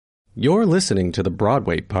You're listening to the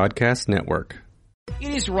Broadway Podcast Network.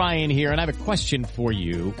 It is Ryan here, and I have a question for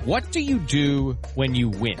you. What do you do when you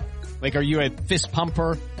win? Like, are you a fist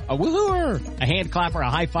pumper, a woo-hooer, a hand clapper, a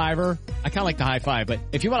high-fiver? I kind of like the high-five, but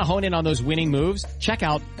if you want to hone in on those winning moves, check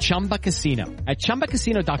out Chumba Casino. At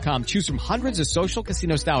ChumbaCasino.com, choose from hundreds of social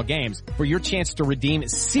casino-style games for your chance to redeem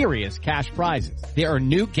serious cash prizes. There are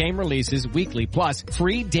new game releases weekly, plus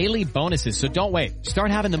free daily bonuses, so don't wait. Start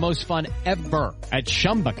having the most fun ever at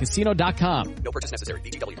ChumbaCasino.com. No purchase necessary.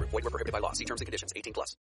 VGW Group. Void where prohibited by law. See terms and conditions. 18+.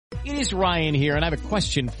 It is Ryan here, and I have a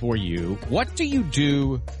question for you. What do you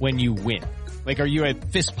do when you win? Like, are you a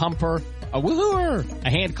fist pumper, a woo-hooer, a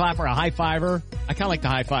hand clapper, a high-fiver? I kind of like the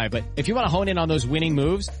high-five, but if you want to hone in on those winning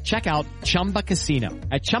moves, check out Chumba Casino.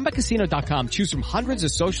 At ChumbaCasino.com, choose from hundreds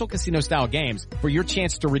of social casino-style games for your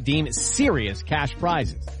chance to redeem serious cash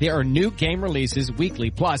prizes. There are new game releases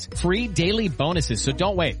weekly, plus free daily bonuses, so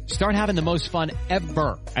don't wait. Start having the most fun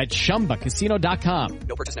ever at ChumbaCasino.com.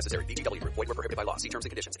 No purchase necessary. VGW Group. Void where prohibited by law. See terms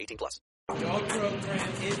and conditions. 18+.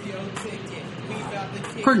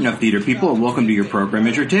 Curtain Up Theater people, and welcome to Your Program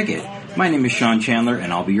is Your Ticket. My name is Sean Chandler,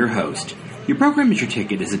 and I'll be your host. Your Program is Your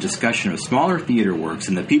Ticket is a discussion of smaller theater works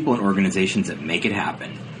and the people and organizations that make it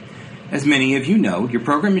happen. As many of you know, Your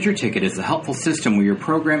Program is Your Ticket is a helpful system where your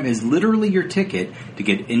program is literally your ticket to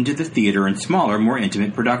get into the theater and smaller, more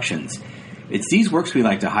intimate productions. It's these works we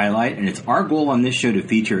like to highlight, and it's our goal on this show to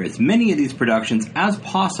feature as many of these productions as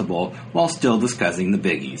possible while still discussing the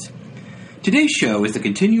biggies. Today's show is the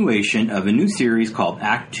continuation of a new series called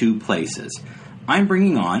Act Two Places. I'm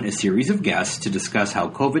bringing on a series of guests to discuss how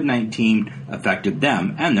COVID-19 affected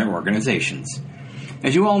them and their organizations.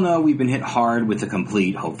 As you all know, we've been hit hard with a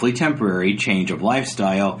complete, hopefully temporary, change of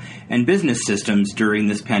lifestyle and business systems during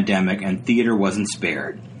this pandemic, and theater wasn't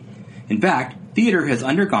spared. In fact, theater has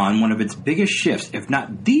undergone one of its biggest shifts, if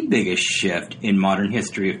not the biggest shift, in modern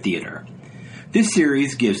history of theater. This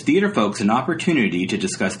series gives theater folks an opportunity to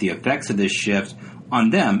discuss the effects of this shift on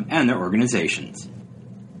them and their organizations.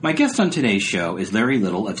 My guest on today's show is Larry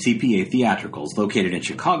Little of CPA Theatricals, located in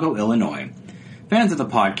Chicago, Illinois. Fans of the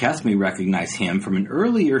podcast may recognize him from an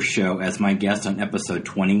earlier show as my guest on episode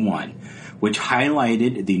 21, which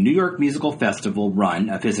highlighted the New York Musical Festival run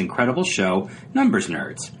of his incredible show, Numbers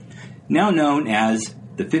Nerds, now known as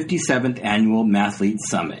the 57th Annual Mathlete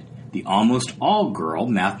Summit, the almost all-girl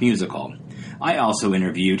math musical. I also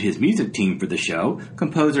interviewed his music team for the show,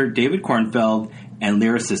 composer David Kornfeld and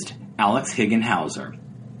lyricist Alex Higginhauser.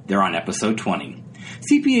 They're on episode 20.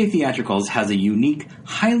 CPA Theatricals has a unique,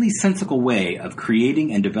 highly sensical way of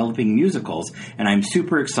creating and developing musicals, and I'm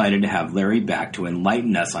super excited to have Larry back to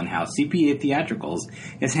enlighten us on how CPA Theatricals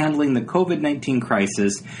is handling the COVID-19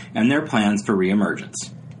 crisis and their plans for reemergence.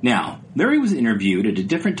 Now, Larry was interviewed at a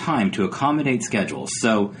different time to accommodate schedules,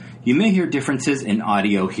 so you may hear differences in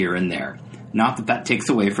audio here and there. Not that that takes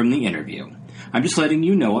away from the interview. I'm just letting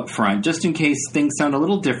you know up front, just in case things sound a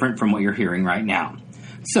little different from what you're hearing right now.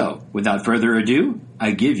 So, without further ado,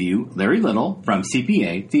 I give you Larry Little from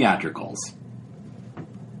CPA Theatricals.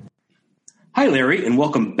 Hi, Larry, and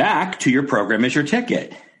welcome back to Your Program is Your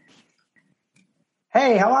Ticket.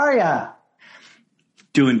 Hey, how are ya?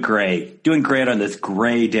 Doing great. Doing great on this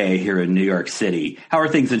gray day here in New York City. How are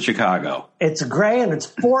things in Chicago? It's gray and it's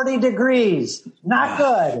 40 degrees. Not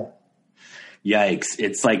good. Yikes.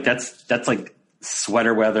 It's like, that's like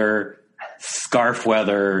sweater weather, scarf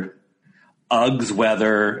weather, Uggs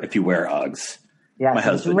weather, if you wear Uggs. Yes,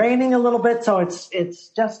 it's raining a little bit, so it's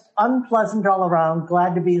just unpleasant all around.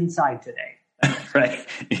 Glad to be inside today. Right.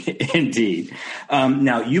 Indeed.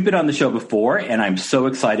 Now, you've been on the show before, and I'm so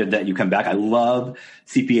excited that you come back. I love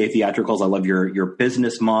CPA Theatricals. I love your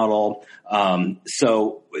business model.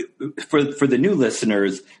 So for the new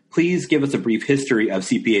listeners, please give us a brief history of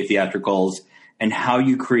CPA Theatricals and how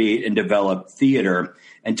you create and develop theater,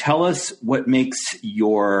 and tell us what makes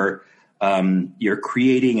your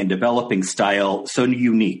creating and developing style so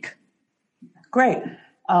unique. Great.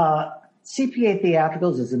 CPA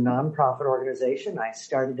Theatricals is a nonprofit organization. I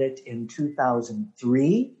started it in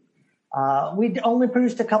 2003. We'd only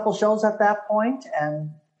produced a couple shows at that point, and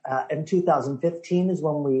in 2015 is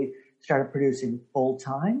when we started producing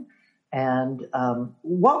full-time. And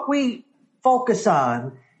what we focus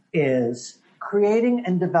on is creating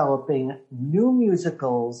and developing new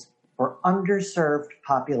musicals for underserved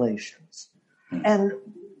populations. And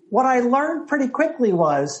what I learned pretty quickly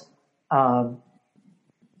was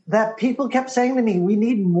that people kept saying to me, we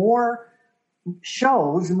need more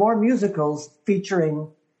shows, more musicals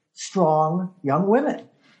featuring strong young women.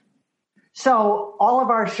 So all of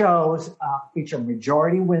our shows feature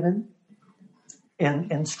majority women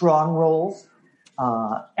in strong roles.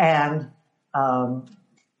 And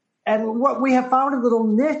what we have found a little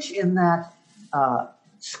niche in that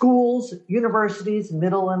schools, universities,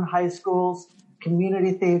 middle and high schools,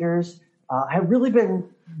 community theaters have really been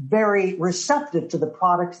very receptive to the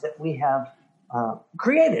products that we have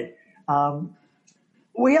created.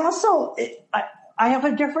 We also, I have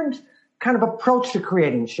a different kind of approach to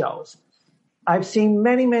creating shows. I've seen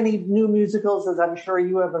many, many new musicals, as I'm sure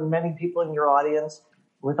you have, and many people in your audience,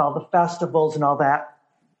 with all the festivals and all that.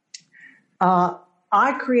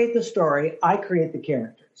 I create the story, I create the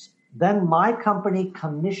characters. Then my company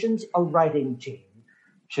commissions a writing team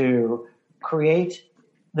to create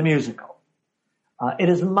the musical. It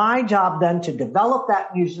is my job then to develop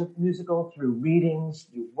that musical through readings,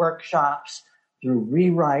 through workshops, through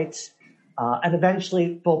rewrites, and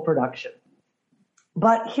eventually full production.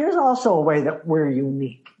 But here's also a way that we're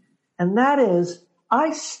unique, and that is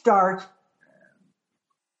I start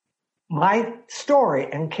my story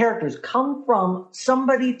and characters come from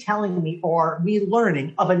somebody telling me or me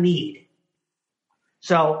learning of a need.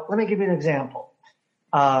 So let me give you an example.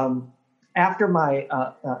 After my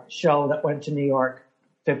show that went to New York,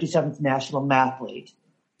 57th National Mathlete.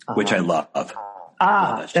 Which I love.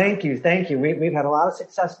 Thank you. We've had a lot of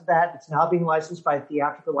success with that. It's now being licensed by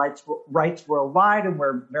Theatrical Rights Worldwide, and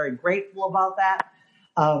we're very grateful about that.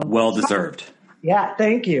 Well deserved. Yeah,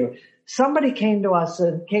 thank you. Somebody came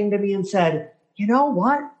to me and said, you know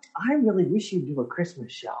what? I really wish you'd do a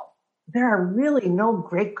Christmas show. There are really no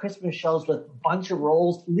great Christmas shows with a bunch of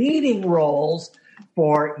roles, leading roles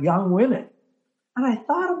for young women. And I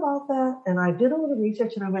thought about that, and I did a little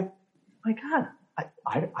research, and I went, my God,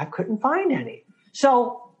 I couldn't find any.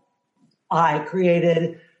 So I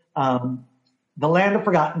created The Land of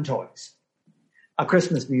Forgotten Toys, a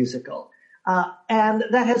Christmas musical. And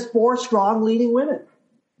that has 4 strong leading women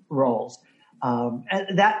roles.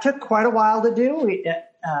 And that took quite a while to do,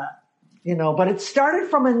 but it started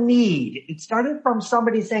from a need. It started from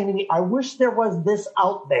somebody saying to me, I wish there was this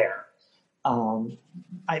out there.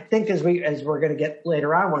 I think as we're going to get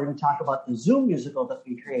later on, we're going to talk about the Zoom musical that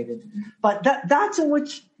we created. But that's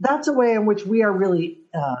a way in which we are really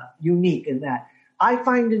unique in that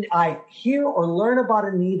I hear or learn about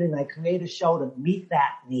a need and I create a show to meet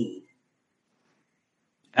that need.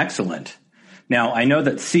 Excellent. Now, I know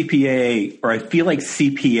that CPA, or I feel like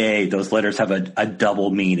CPA, those letters have a double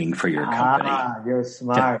meaning for your company. You're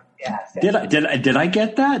smart. Yes. Did I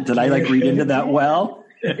get that? Did I read into that well?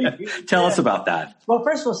 Tell us about that. Well,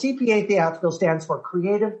 first of all, CPA Theatrical stands for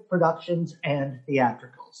Creative Productions and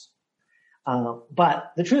Theatricals.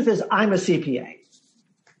 But the truth is I'm a CPA.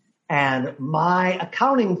 And my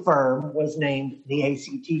accounting firm was named the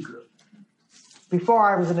ACT Group. Before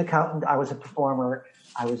I was an accountant, I was a performer.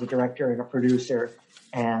 I was a director and a producer.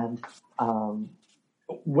 And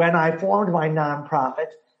when I formed my nonprofit,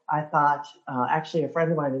 I thought, actually a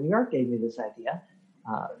friend of mine in New York gave me this idea.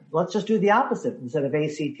 Let's just do the opposite. Instead of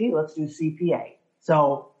ACT, let's do CPA.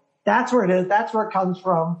 So that's where it is. That's where it comes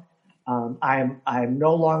from. I'm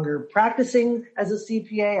no longer practicing as a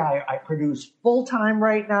CPA. I produce full-time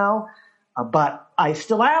right now, but I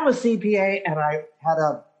still am a CPA, and I had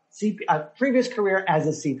a previous career as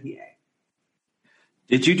a CPA.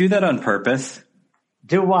 Did you do that on purpose?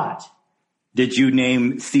 Do what? Did you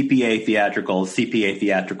name CPA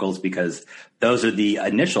Theatricals because those are the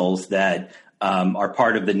initials that are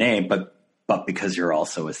part of the name, but because you're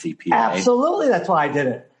also a CPA? Absolutely, that's why I did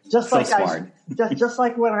it. Just smart. Just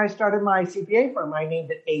like when I started my CPA firm, I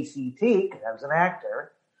named it ACT because I was an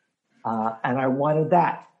actor, and I wanted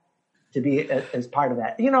that to be as part of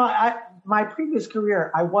that. My previous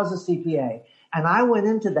career, I was a CPA, and I went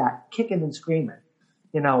into that kicking and screaming.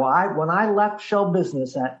 When I left show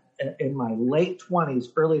business in my late 20s,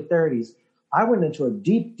 early 30s, I went into a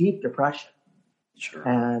deep, deep depression. Sure.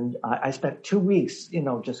 And I spent 2 weeks,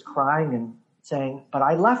 just crying and saying, but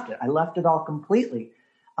I left it. I left it all completely.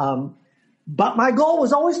 But my goal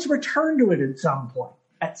was always to return to it at some point.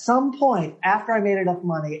 At some point, after I made enough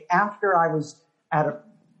money, after I was at a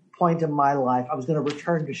point in my life, I was going to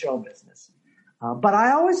return to show business. But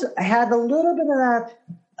I always had a little bit of that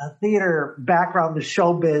theater background to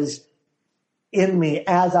showbiz in me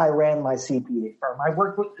as I ran my CPA firm. I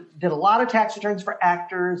did a lot of tax returns for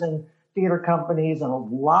actors and theater companies and a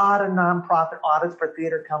lot of nonprofit audits for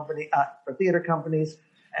theater companies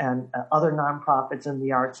and other nonprofits in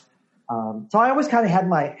the arts. So I always kind of had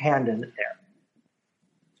my hand in it there.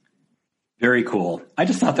 Very cool. I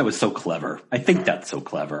just thought that was so clever. I think that's so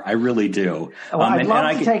clever. I really do. Well, I'd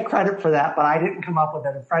love to take credit for that, but I didn't come up with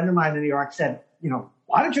it. A friend of mine in New York said,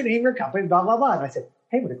 why don't you name your company, blah, blah, blah. And I said,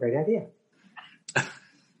 hey, what a great idea.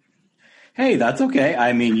 Hey, that's okay.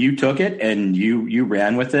 I mean, you took it and you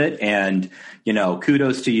ran with it, and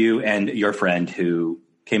kudos to you and your friend who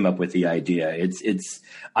came up with the idea.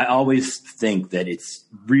 I always think that it's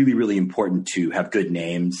really, really important to have good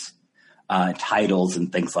names, titles,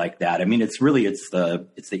 and things like that. I mean, it's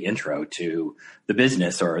the intro to the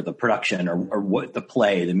business or the production or what the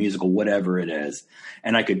play, the musical, whatever it is.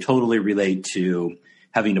 And I could totally relate to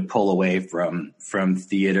having to pull away from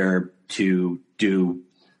theater to do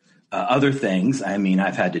other things. I mean,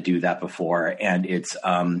 I've had to do that before, and it's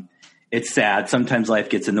sad. Sometimes life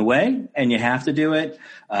gets in the way and you have to do it.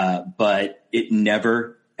 But it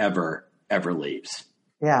never, ever, ever leaves.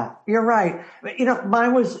 Yeah, you're right.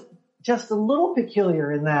 Mine was just a little peculiar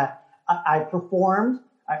in that I performed.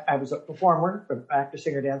 I was a performer, actor,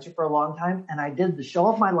 singer, dancer for a long time. And I did the show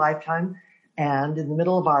of my lifetime. And in the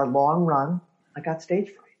middle of our long run, I got stage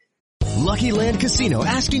fright. Lucky Land Casino,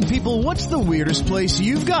 asking people, what's the weirdest place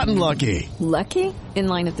you've gotten lucky? Lucky? In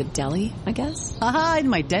line at the deli, I guess? Aha, in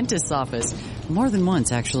my dentist's office. More than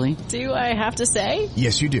once, actually. Do I have to say?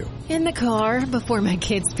 Yes, you do. In the car before my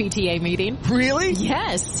kids' PTA meeting. Really?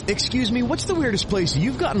 Yes. Excuse me, what's the weirdest place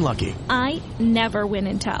you've gotten lucky? I never win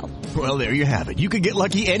and tell. Well, there you have it. You can get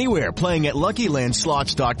lucky anywhere, playing at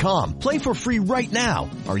LuckyLandSlots.com. Play for free right now.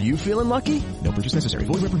 Are you feeling lucky? No purchase necessary.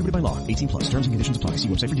 Void where prohibited by law. 18+. Terms and conditions apply. See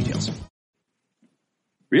website for details.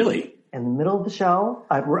 Really? In the middle of the show,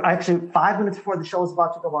 actually 5 minutes before the show was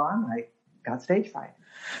about to go on, I got stage fright.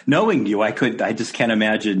 Knowing you, I just can't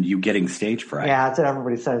imagine you getting stage fright. Yeah, that's what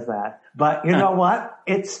everybody says that. But you know what?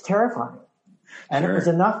 It's terrifying. And It was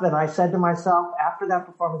enough that I said to myself, after that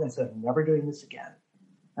performance, I said, I'm never doing this again.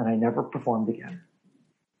 And I never performed again.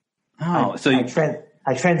 Oh,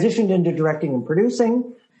 I transitioned into directing and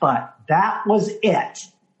producing, but that was it.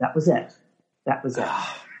 That was it.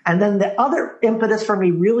 And then the other impetus for me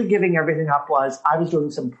really giving everything up was I was doing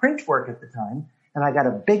some print work at the time, and I got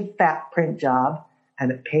a big fat print job,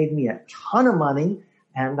 and it paid me a ton of money,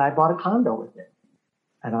 and I bought a condo with it.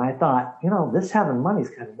 And I thought, this having money is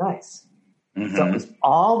kind of nice. Mm-hmm. So it was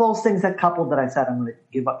all those things that coupled that I said, I'm going to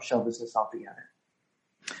give up show business altogether.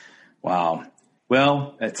 Wow.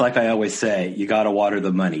 Well, it's like I always say, you got to water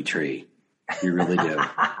the money tree. You really do.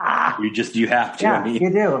 you have to. Yeah, you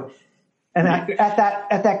do. And at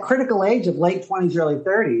that critical age of late 20s, early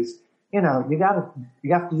 30s, you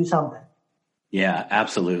have to do something. Yeah,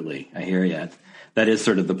 absolutely. I hear you. That is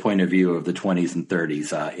sort of the point of view of the 20s and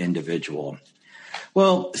 30s individual.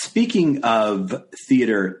 Well, speaking of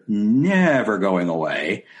theater never going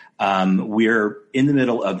away, we're in the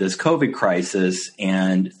middle of this COVID crisis,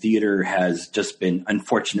 and theater has just been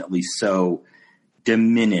unfortunately so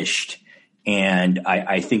diminished. And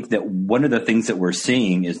I think that one of the things that we're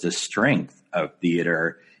seeing is the strength of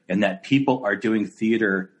theater, and that people are doing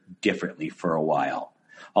theater differently for a while.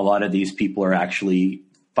 A lot of these people are actually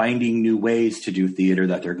finding new ways to do theater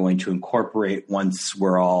that they're going to incorporate once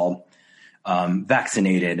we're all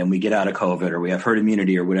vaccinated and we get out of COVID, or we have herd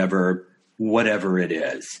immunity, or whatever it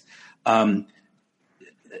is.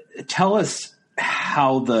 Tell us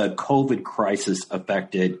how the COVID crisis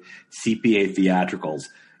affected CPA theatricals.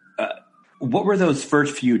 What were those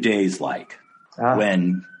first few days like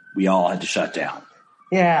when we all had to shut down?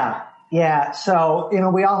 Yeah. So,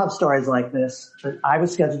 we all have stories like this. I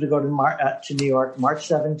was scheduled to go to New York March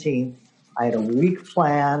 17th. I had a week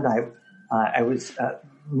planned. I was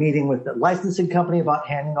meeting with the licensing company about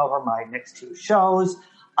handing over my next two shows.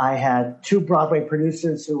 I had two Broadway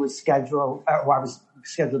producers who I was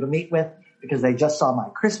scheduled to meet with because they just saw my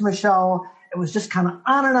Christmas show. It was just kind of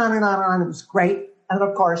on and on and on and on. It was great. And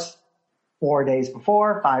of course, 5 days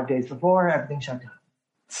before, everything shut down.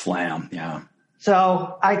 Slam, yeah.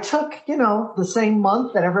 So I took, the same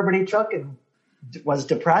month that everybody took, and was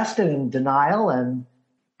depressed and in denial and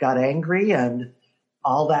got angry and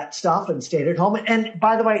all that stuff, and stayed at home. And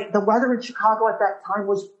by the way, the weather in Chicago at that time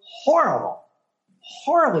was horrible.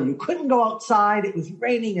 You couldn't go outside. It was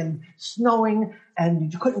raining and snowing,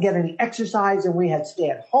 and you couldn't get any exercise, and we had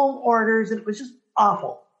stay-at-home orders, and it was just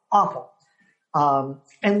awful.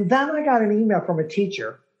 And then I got an email from a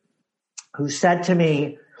teacher who said to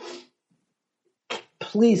me,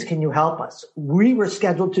 please, can you help us? We were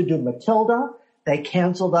scheduled to do Matilda. They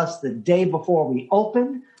canceled us the day before we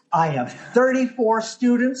opened. I have 34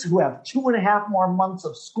 students who have 2.5 more months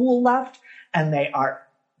of school left, and they are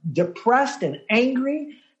depressed and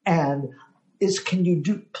angry. And can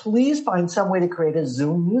you please find some way to create a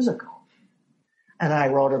Zoom musical? And I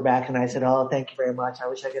wrote her back and I said, oh, thank you very much. I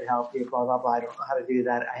wish I could help you, blah, blah, blah. I don't know how to do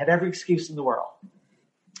that. I had every excuse in the world.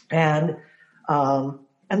 And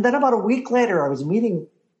then about a week later, I was meeting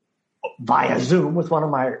via Zoom with one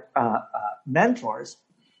of my mentors.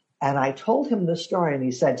 And I told him the story, and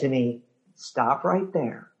he said to me, stop right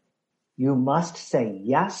there. You must say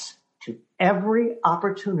yes to every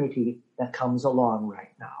opportunity that comes along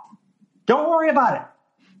right now. Don't worry about it.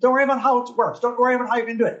 Don't worry about how it works. Don't worry about how you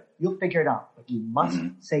can do it. You'll figure it out. But you must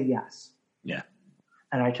say yes. Yeah.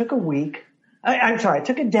 And I took a week. I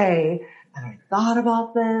took a day, and I thought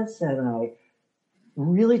about this, and I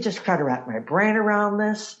really just tried to wrap my brain around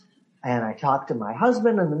this. And I talked to my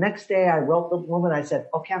husband, and the next day I wrote the woman. I said,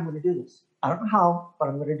 okay, I'm going to do this. I don't know how, but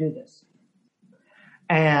I'm going to do this.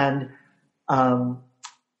 And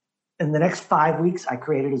in the next 5 weeks, I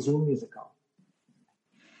created a Zoom musical.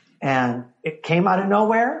 And it came out of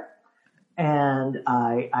nowhere. And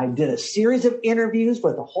I did a series of interviews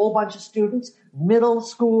with a whole bunch of students, middle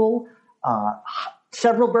school,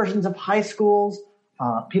 several versions of high schools,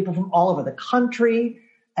 people from all over the country.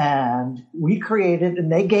 And we created,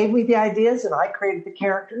 and they gave me the ideas, and I created the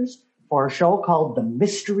characters for a show called The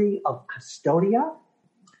Mystery of Custodia.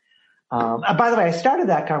 And by the way, I started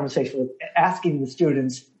that conversation with asking the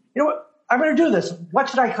students, you know what, I'm going to do this. What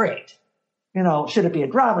should I create? You know, should it be a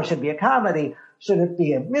drama? Should it be a comedy? Should it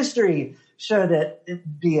be a mystery? Should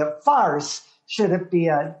it be a farce? Should it be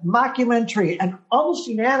a mockumentary? And almost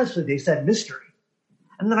unanimously, they said mystery.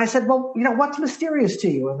 And then I said, well, you know, what's mysterious to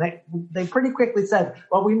you? And they pretty quickly said,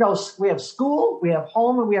 well, we know we have school, we have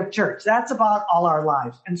home, and we have church. That's about all our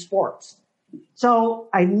lives, and sports. So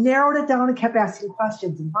I narrowed it down and kept asking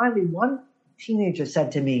questions. And finally, one teenager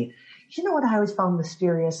said to me, you know what I always found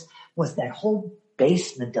mysterious was that whole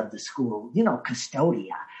basement of the school, you know,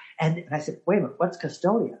 Custodia. And I said, wait a minute, what's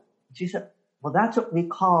Custodia? And she said, well, that's what we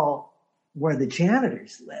call where the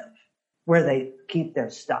janitors live, where they keep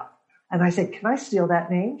their stuff. And I said, can I steal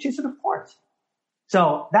that name? She said, of course.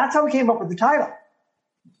 So that's how we came up with the title.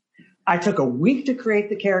 I took a week to create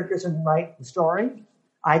the characters and write the story.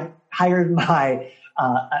 I hired I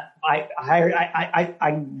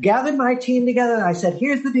gathered my team together, and I said,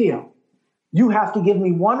 here's the deal. You have to give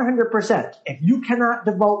me 100%. If you cannot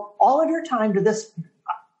devote all of your time to this,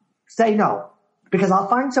 say no, because I'll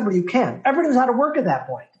find somebody who can. Everybody was out of work at that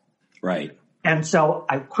point. Right. And so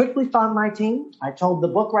I quickly found my team. I told the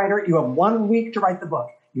book writer, you have 1 week to write the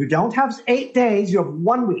book. You don't have 8 days. You have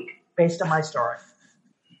 1 week based on my story.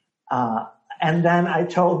 And then I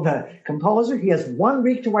told the composer he has 1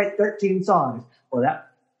 week to write 13 songs. Well,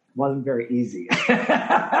 that wasn't very easy.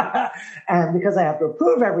 And because I have to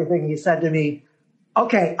approve everything, he said to me,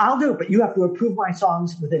 okay, I'll do it, but you have to approve my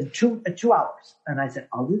songs within 2 hours. And I said,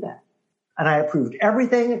 I'll do that. And I approved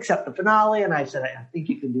everything except the finale. And I said, I think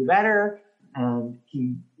you can do better. And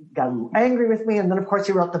he got a little angry with me. And then, of course,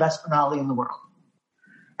 he wrote the best finale in the world.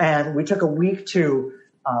 And we took a week to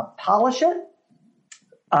polish it.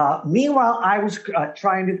 Meanwhile, I was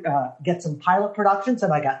trying to get some pilot productions,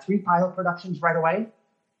 and I got 3 pilot productions right away.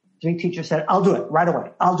 3 teachers said, I'll do it right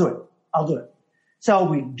away. I'll do it. So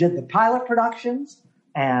we did the pilot productions.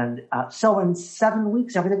 And so in 7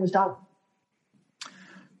 weeks, everything was done.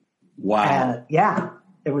 Wow. And yeah,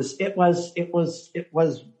 it was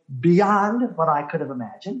beyond what I could have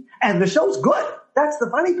imagined. And the show's good. That's the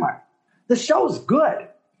funny part. The show's good.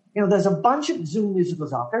 You know, there's a bunch of Zoom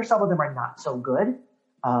musicals out there. Some of them are not so good.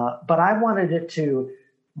 But I wanted it to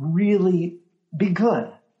really be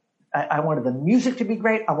good. I wanted the music to be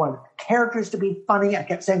great. I wanted the characters to be funny. I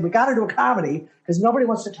kept saying, we got to do a comedy because nobody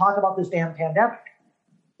wants to talk about this damn pandemic.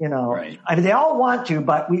 You know, right. I mean, they all want to,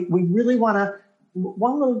 but we really want to.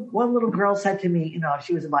 One little girl said to me, you know,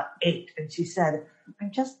 she was about 8, and she said,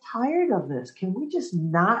 I'm just tired of this. Can we just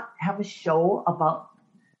not have a show about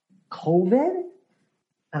COVID?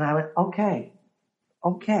 And I went, okay.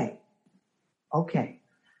 And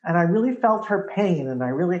I really felt her pain, and I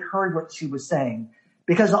really heard what she was saying,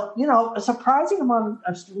 because, you know, a surprising amount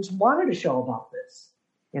of students wanted a show about this,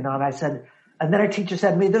 you know. And I said, and then a teacher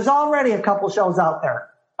said to me, there's already a couple shows out there,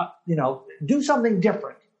 you know, do something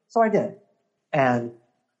different. So I did. And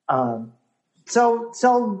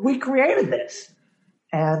so we created this,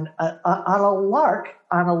 and on a lark,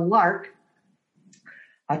 I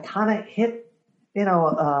kind of hit,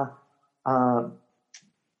 the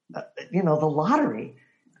lottery,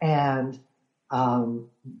 and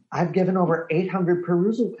I've given over 800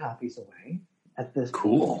 perusal copies away at this point.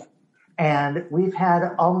 Cool. And we've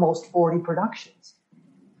had almost 40 productions,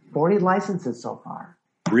 40 licenses so far.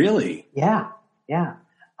 Really? Yeah.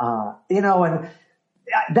 And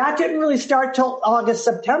that didn't really start till August,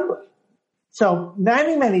 September. So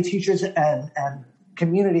many teachers and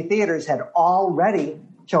community theaters had already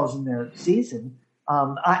chosen their season.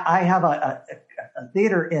 I have a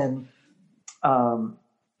theater in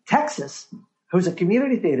Texas who's a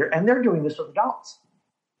community theater, and they're doing this with adults.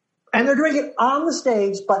 And they're doing it on the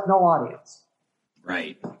stage, but no audience.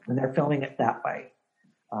 Right. And they're filming it that way.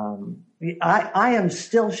 I am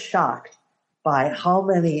still shocked by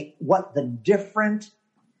what the different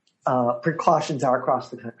precautions are across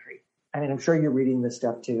the country. I mean, I'm sure you're reading this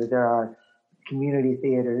stuff too. There are community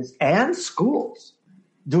theaters and schools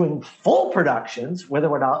doing full productions, whether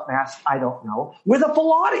or not masked, I don't know, with a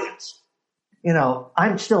full audience. You know,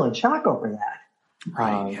 I'm still in shock over that.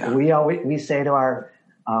 Right, yeah. We say to our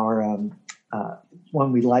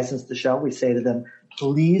when we license the show, we say to them,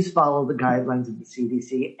 please follow the guidelines of the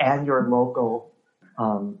CDC and your local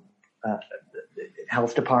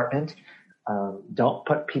health department. Don't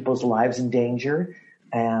put people's lives in danger.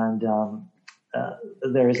 And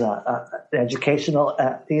there's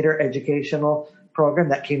a theater educational program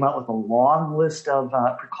that came out with a long list of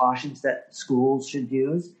precautions that schools should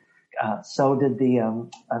use. So did the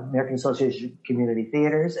American Association of Community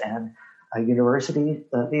Theaters and university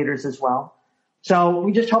theaters as well. So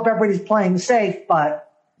we just hope everybody's playing safe,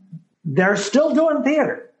 but they're still doing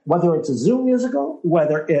theater, whether it's a Zoom musical,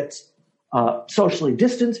 whether it's socially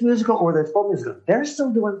distanced musical, or whether it's full musical. They're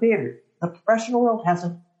still doing theater. The professional world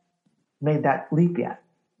hasn't made that leap yet.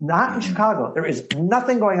 Not in Chicago. There is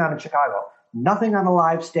nothing going on in Chicago. Nothing on a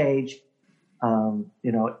live stage.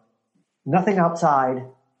 Nothing outside.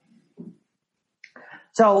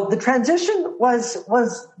 So the transition was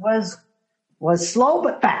slow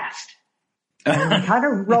but fast. And kind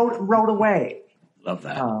of rode away. Love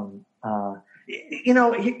that.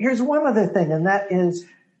 Here's one other thing, and that is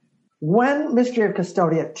when Mystery of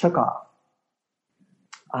Custodia took off,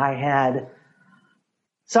 I had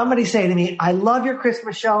somebody say to me, I love your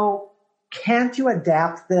Christmas show. Can't you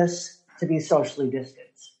adapt this to be socially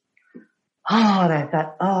distanced? Oh, and I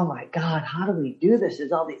thought, oh my God, how do we do this?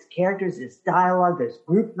 There's all these characters, there's dialogue, there's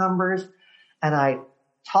group numbers. And I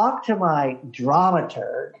talked to my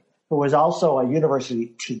dramaturg, who was also a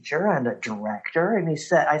university teacher and a director. And I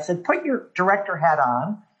said, put your director hat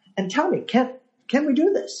on and tell me, can we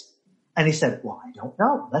do this? And he said, well, I don't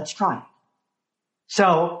know. Let's try it.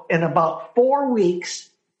 So in about 4 weeks,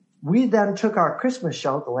 we then took our Christmas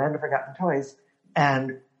show, The Land of Forgotten Toys,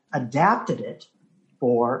 and adapted it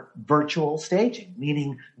for virtual staging,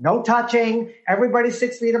 meaning no touching, everybody's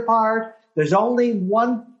 6 feet apart. There's only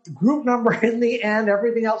one group number in the end.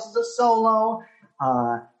 Everything else is a solo.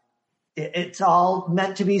 It's all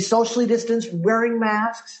meant to be socially distanced, wearing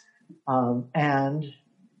masks. So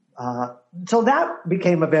that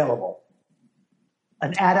became available.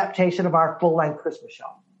 An adaptation of our full-length Christmas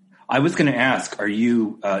show. I was going to ask, have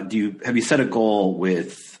you set a goal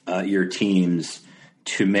with your teams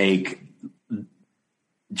to make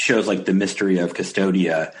shows like The Mystery of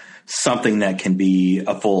Custodia something that can be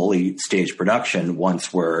a fully staged production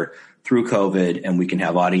once we're through COVID and we can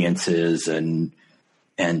have audiences and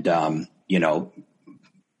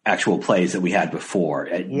actual plays that we had before?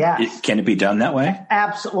 Yes. Can it be done that way?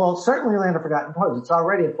 Absolutely. Well, certainly Land of Forgotten Toys. It's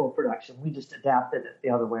already a full production. We just adapted it the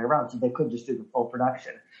other way around, so they could just do the full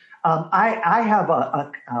production. I have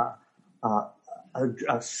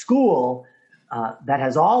a school that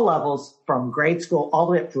has all levels from grade school all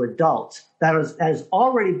the way up to adults that has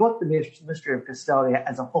already booked The Mystery of Custodia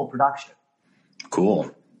as a full production. Cool.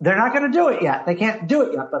 They're not going to do it yet. They can't do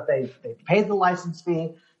it yet, but they've paid the license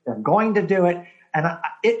fee. They're going to do it. And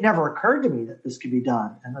it never occurred to me that this could be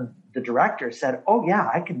done. And then the director said, oh, yeah,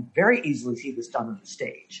 I can very easily see this done on the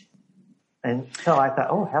stage. And so I thought,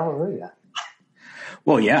 oh, hallelujah.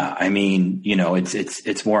 Well, yeah. I mean,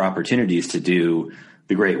 it's more opportunities to do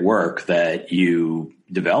the great work that you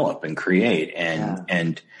develop and create.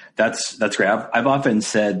 And that's great. I've often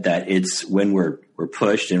said that it's when we're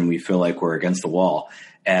pushed and we feel like we're against the wall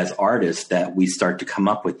as artists that we start to come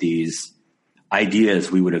up with these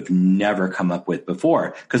ideas we would have never come up with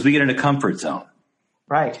before because we get in a comfort zone.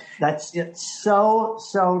 Right. It's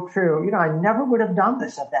so true. I never would have done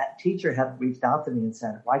this if that teacher hadn't reached out to me and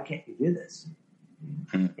said, why can't you do this?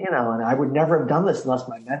 Mm-hmm. And I would never have done this unless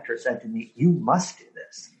my mentor said to me, you must do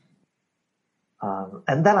this.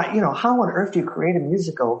 And then how on earth do you create a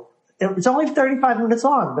musical? It's only 35 minutes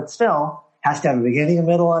long, but still has to have a beginning, a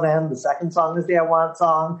middle, and end. The second song is the I Want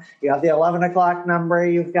song. You have the 11 o'clock number.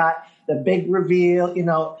 You've got the big reveal.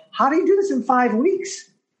 How do you do this in 5 weeks?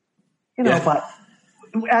 But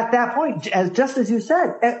at that point, just as you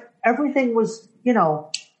said, everything was,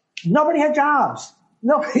 nobody had jobs.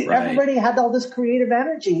 Nobody, right. Everybody had all this creative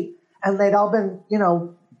energy, and they'd all been,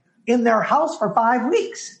 in their house for 5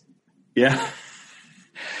 weeks. Yeah.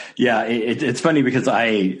 Yeah, it's funny because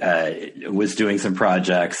I was doing some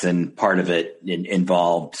projects and part of it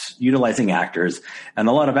involved utilizing actors, and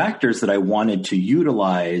a lot of actors that I wanted to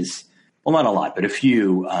utilize well, not a lot, but a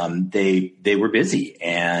few, they were busy.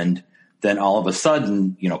 And then all of a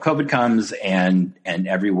sudden, COVID comes and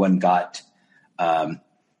everyone got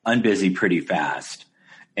unbusy pretty fast.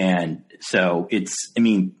 And so it's,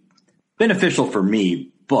 beneficial for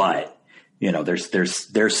me, but they're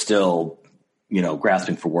still,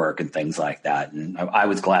 grasping for work and things like that. And I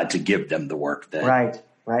was glad to give them the work that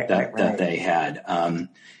that they had.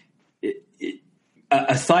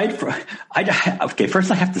 Aside from,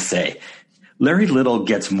 first I have to say, Larry Little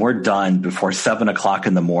gets more done before 7 o'clock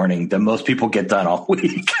in the morning than most people get done all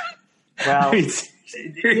week. Well,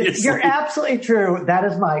 you're absolutely true. That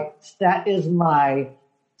is my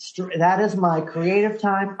creative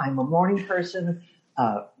time. I'm a morning person.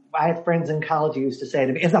 I had friends in college who used to say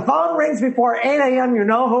to me, if the phone rings before 8 a.m., you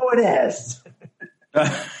know who it is.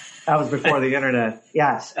 That was before the internet.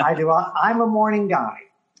 Yes, I do. I'm a morning guy.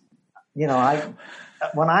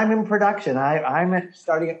 When I'm in production, I'm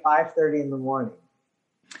starting at 5:30 in the morning.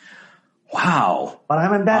 Wow. But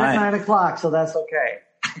I'm in bed at 9 o'clock, so that's okay.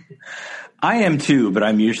 I am too, but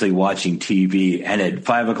I'm usually watching TV, and at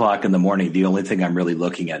 5 o'clock in the morning, the only thing I'm really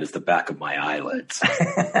looking at is the back of my eyelids.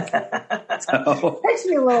 It takes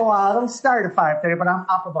me a little while. I don't start at 5:30, but I'm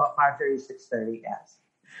up about 5:30, 6:30, yes.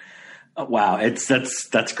 Wow,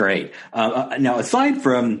 that's great. Now, aside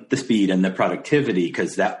from the speed and the productivity,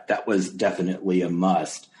 because that was definitely a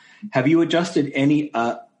must, have you adjusted any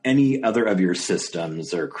other of your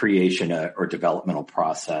systems or creation or developmental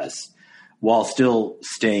process while still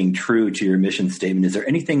staying true to your mission statement? Is there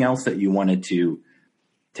anything else that you wanted to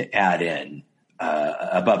add in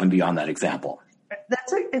above and beyond that example?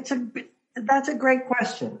 That's a great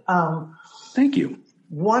question. Thank you.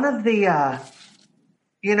 One of the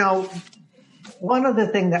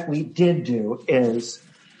things that we did do is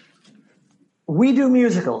we do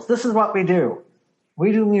musicals. This is what we do.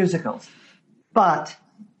 We do musicals. But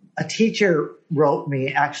a teacher wrote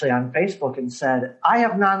me actually on Facebook and said, I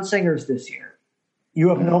have non-singers this year. You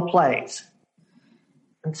have no plays.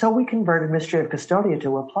 And so we converted Mystery of Custodia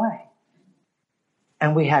to a play.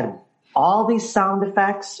 And we had all these sound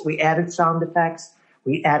effects. We added sound effects.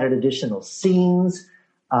 We added additional scenes.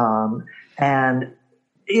 Did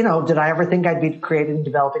I ever think I'd be creating and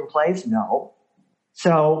developing plays? No.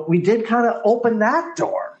 So we did kind of open that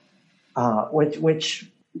door, which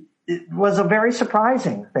was a very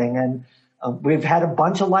surprising thing. And we've had a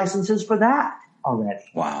bunch of licenses for that already.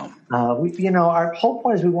 Wow. Our whole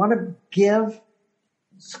point is we want to give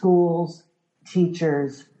schools,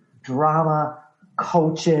 teachers, drama,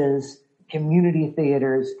 coaches, community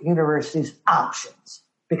theaters, universities options.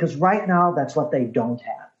 Because right now, that's what they don't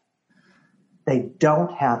have. They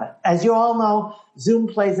don't have it. As you all know, Zoom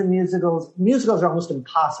plays and musicals. Musicals are almost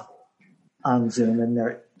impossible on Zoom, and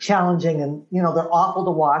they're challenging, and they're awful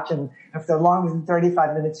to watch. And if they're longer than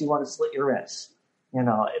 35 minutes, you want to slit your wrists.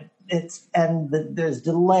 There's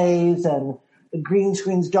delays, and the green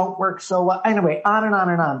screens don't work so well. Anyway, on and on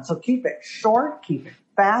and on. So keep it short, keep it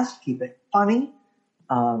fast, keep it funny.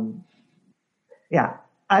 I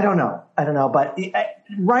don't know, but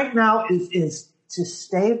right now is to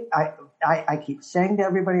stay. I keep saying to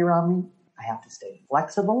everybody around me, I have to stay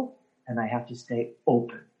flexible and I have to stay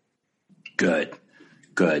open. Good.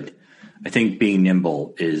 I think being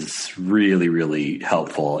nimble is really, really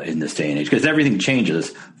helpful in this day and age because everything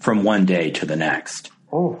changes from one day to the next.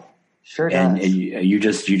 Oh, sure does. And you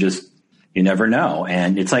never know.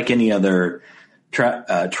 And it's like any other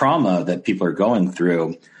trauma that people are going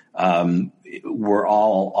through. We're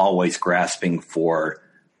all always grasping for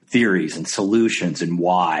theories and solutions and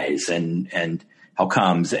whys and how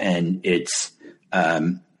comes. And it's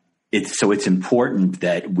important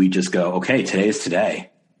that we just go, okay, today is today.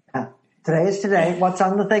 Today is today. What's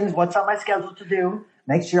on my schedule to do?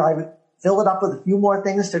 Make sure I fill it up with a few more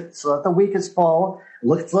things so that the week is full.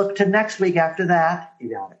 Let's look to next week after that.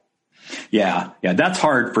 You got it. Yeah. That's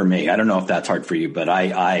hard for me. I don't know if that's hard for you, but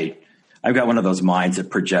I've got one of those minds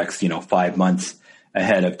that projects, 5 months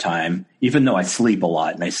ahead of time. Even though I sleep a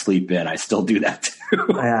lot and I sleep in, I still do that too.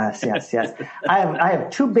 Yes. I have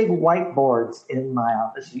two big whiteboards in my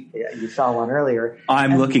office. You saw one earlier.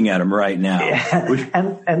 I'm looking at them right now.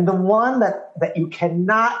 Yeah, and the one that you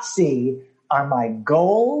cannot see are my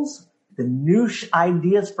goals, the new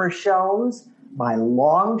ideas for shows, my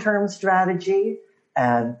long-term strategy,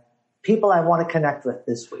 and people I want to connect with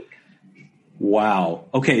this week. Wow.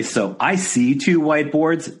 Okay, so I see two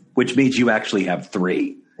whiteboards, which means you actually have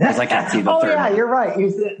three. Because I can't see the third. Oh, yeah, you're right.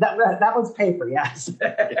 That was paper, yes.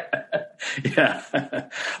 Yeah.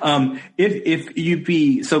 If you'd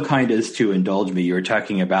be so kind as to indulge me, you were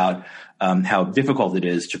talking about how difficult it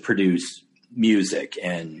is to produce music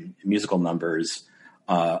and musical numbers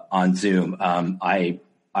on Zoom. I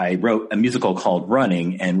wrote a musical called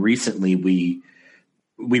Running, and recently we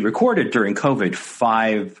recorded during COVID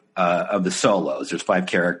 5 of the solos. There's 5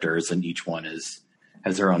 characters, and each one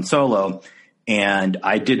has their own solo. And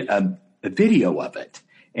I did a video of it,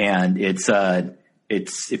 and it's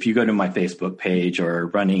if you go to my Facebook page or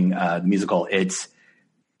Running the musical,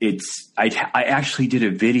 I actually did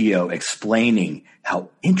a video explaining how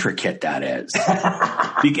intricate that is.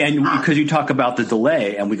 And because you talk about the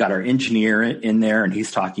delay, and we got our engineer in there, and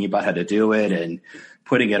he's talking about how to do it and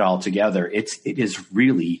putting it all together. It is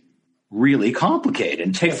really, really complicated.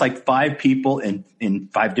 It takes like 5 people in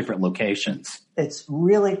 5 different locations.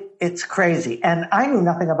 It's crazy. And I knew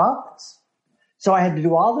nothing about this. So I had to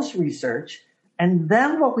do all this research. And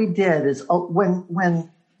then what we did is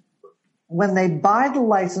when they buy the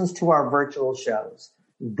license to our virtual shows,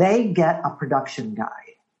 they get a production guide.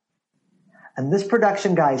 And this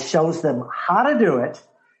production guide shows them how to do it.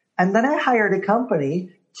 And then I hired a company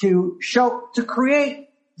to create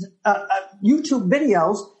YouTube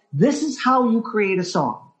videos. This is how you create a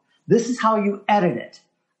song. This is how you edit it.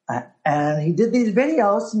 And he did these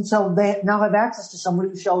videos, and so they now have access to someone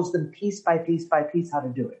who shows them piece by piece by piece how to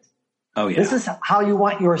do it. Oh, yeah. This is how you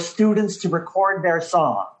want your students to record their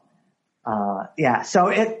song. So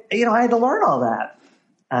I had to learn all that.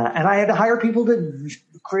 And I had to hire people to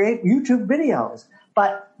create YouTube videos.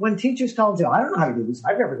 But when teachers tell me, I don't know how to do this,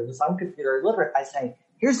 I've never done this, I'm computer illiterate, I say,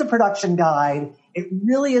 here's the production guide. It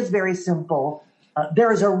really is very simple.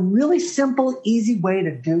 There is a really simple, easy way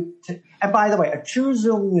to do. And by the way, a true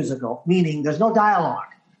Zoom musical, meaning there's no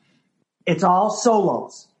dialogue. It's all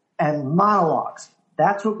solos and monologues.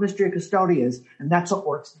 That's what Mystery of Custodia is, and that's what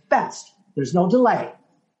works best. There's no delay.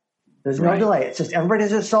 There's no delay. It's just everybody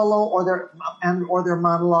has a solo or their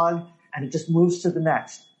monologue, and it just moves to the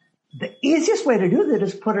next. The easiest way to do that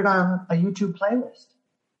is put it on a YouTube playlist.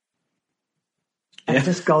 And it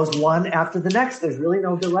just goes one after the next. There's really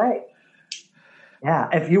no delay. Yeah.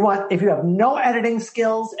 If you have no editing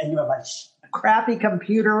skills and you have a crappy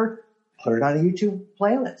computer, put it on a YouTube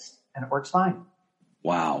playlist, and it works fine.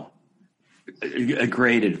 Wow. A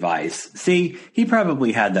great advice. See, he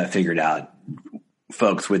probably had that figured out,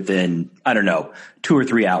 folks, within, 2 or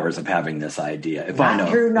 3 hours of having this idea. Not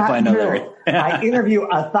true. I interview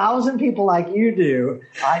 1,000 people like you do.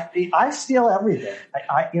 I steal everything.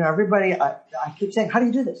 Everybody, I keep saying, how do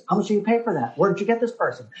you do this? How much do you pay for that? Where did you get this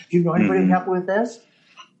person? Do you know anybody who can help with this?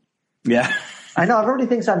 Yeah. I know everybody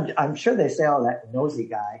thinks I'm sure they say, oh, that nosy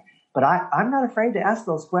guy, but I'm not afraid to ask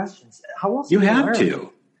those questions. How else do you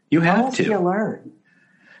learn? You have How else to. do you learn?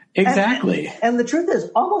 Exactly. And the truth is,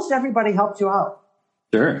 almost everybody helps you out.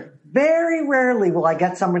 Sure. Very rarely will I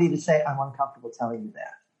get somebody to say, I'm uncomfortable telling you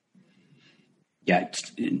that. Yeah.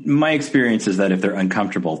 My experience is that if they're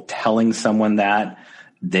uncomfortable telling someone that,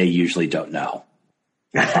 they usually don't know.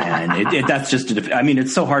 And that's just,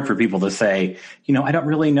 it's so hard for people to say, I don't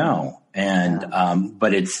really know. And,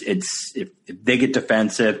 but it's if they get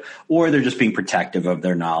defensive or they're just being protective of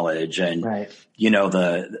their knowledge. And,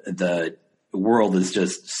 the world is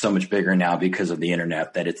just so much bigger now because of the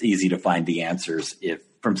internet that it's easy to find the answers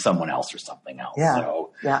from someone else or something else. Yeah.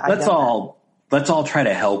 So let's all try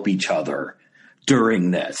to help each other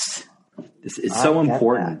during this. This is so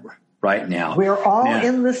important right now. We're all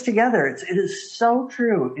in this together. It is so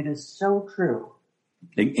true. It is so true.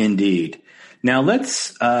 Indeed. Now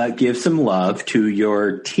let's give some love to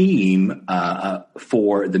your team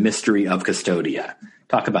for the Mystery of Custodia.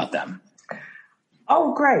 Talk about them.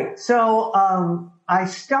 Oh, great. So I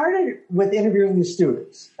started with interviewing the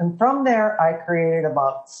students. And from there, I created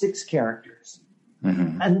about 6 characters.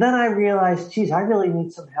 Mm-hmm. And then I realized, I really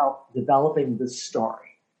need some help developing this story.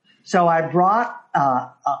 So I brought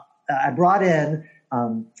in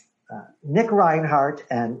Nick Reinhardt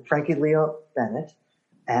and Frankie Leo Bennett.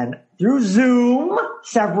 And through Zoom,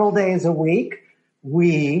 several days a week,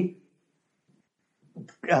 we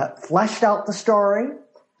fleshed out the story.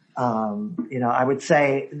 I would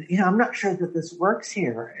say, I'm not sure that this works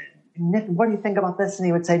here. Nick, what do you think about this? And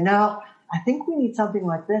he would say, no, I think we need something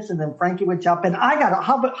like this. And then Frankie would jump in.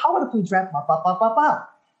 How about if we drop,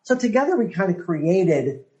 So together we kind of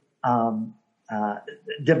created,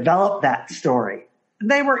 developed that story.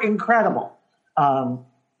 They were incredible. And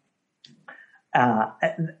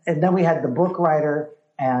then we had the book writer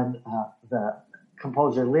and the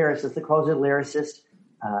composer lyricist. The composer lyricist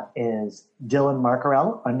is Dylan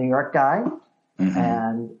Markarell, a New York guy,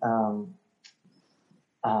 and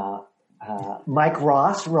Mike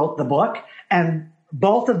Ross wrote the book, and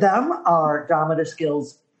both of them are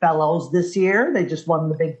Dramatiskills fellows this year. They just won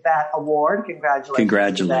the Big Fat Award.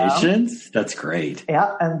 Congratulations. That's great.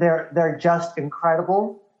 Yeah, and they're just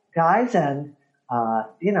incredible guys. And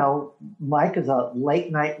Mike is a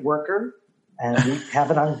late night worker, and we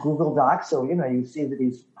have it on Google Docs. So you see that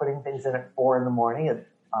he's putting things in at 4 a.m. and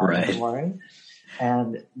 5 a.m.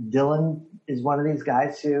 And Dylan is one of these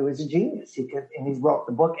guys who is a genius. He wrote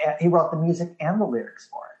the book. He wrote the music and the lyrics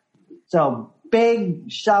for it. So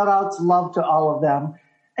big shout outs, love to all of them.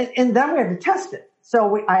 And then we had to test it.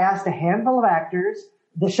 So I asked a handful of actors.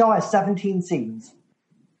 The show has 17 scenes.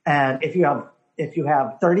 And if you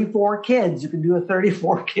have 34 kids, you can do a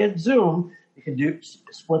 34 kid Zoom. You can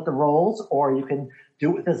split the roles, or you can do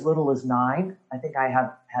it with as little as 9. I think I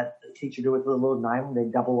have had a teacher do it with as little as 9 when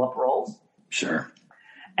they double up roles. Sure.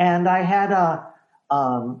 And I had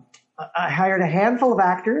I hired a handful of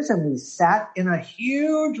actors, and we sat in a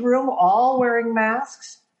huge room, all wearing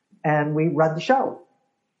masks, and we read the show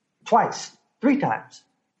 3 times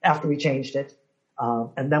after we changed it.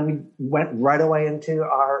 And then we went right away into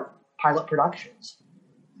our pilot productions.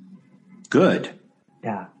 Good.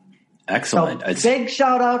 Yeah. Excellent. So big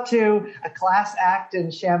shout out to a class act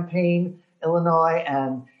in Champaign, Illinois,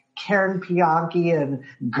 and Karen Pianki in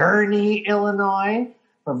Gurnee, Illinois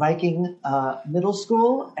for Viking Middle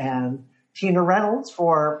School, and Tina Reynolds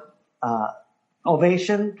for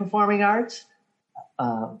Ovation Performing Arts.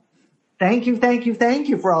 Thank you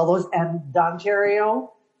for all those. And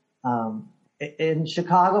Dontario in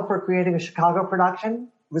Chicago for creating a Chicago production.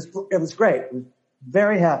 It was great. I was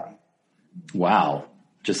very happy. Wow.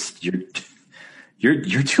 Just you're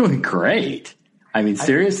doing great. I mean,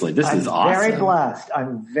 seriously, this is awesome. Very blessed.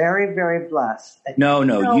 I'm very, very blessed. No,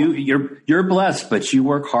 you're blessed, but you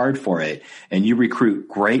work hard for it, and you recruit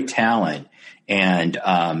great talent, and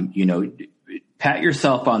pat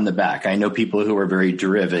yourself on the back. I know people who are very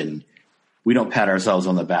driven. We don't pat ourselves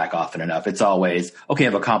on the back often enough. It's always, okay,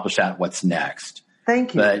 I've accomplished that. What's next?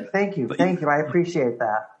 Thank you. Thank you. I appreciate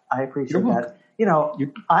that. I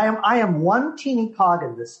am one teeny cog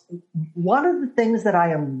in this. One of the things that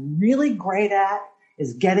I am really great at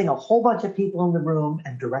is getting a whole bunch of people in the room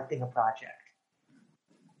and directing a project.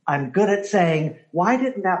 I'm good at saying, why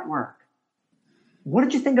didn't that work? What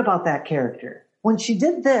did you think about that character? When she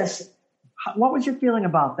did this, what was your feeling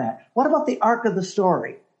about that? What about the arc of the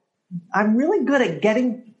story? I'm really good at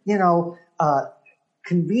getting,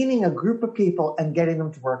 convening a group of people and getting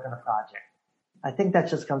them to work on a project. I think that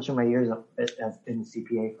just comes from my years in the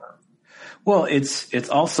CPA firm. Well, it's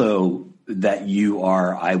also that you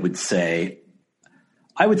are, I would say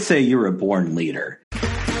you're a born leader.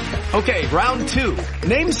 Okay, round 2.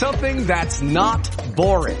 Name something that's not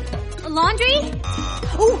boring. A laundry?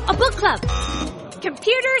 Ooh, a book club.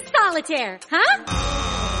 Computer solitaire, huh?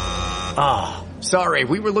 Ah, sorry,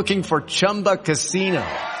 we were looking for Chumba Casino.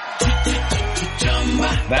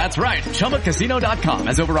 That's right. ChumbaCasino.com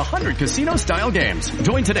has over 100 casino-style games.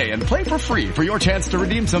 Join today and play for free for your chance to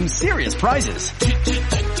redeem some serious prizes.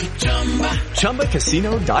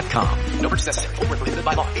 ChumbaCasino.com. No purchase necessary. Void where prohibited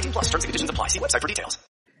by law. 18+. Terms and conditions apply. See website for details.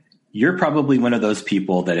 You're probably one of those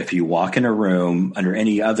people that if you walk in a room under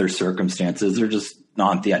any other circumstances or just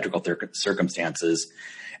non-theatrical circumstances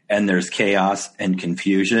and there's chaos and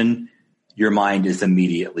confusion, your mind is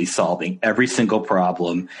immediately solving every single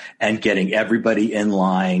problem and getting everybody in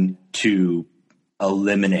line to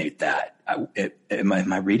eliminate that. Am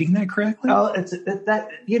I reading that correctly? Oh,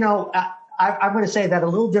 I'm going to say that a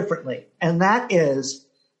little differently. And that is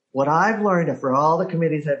what I've learned for all the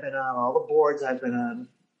committees I've been on, all the boards I've been on.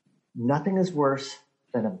 Nothing is worse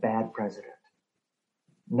than a bad president.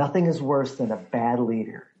 Nothing is worse than a bad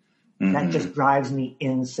leader. Mm-hmm. That just drives me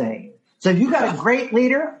insane. So if you got a great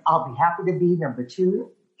leader, I'll be happy to be number 2,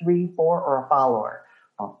 3, 4, or a follower.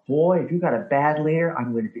 Boy, if you got a bad leader,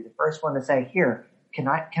 I'm going to be the first one to say, here,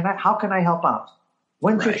 how can I help out?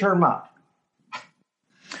 When's your term up? Yeah.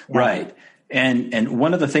 Right. And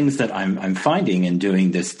one of the things that I'm finding in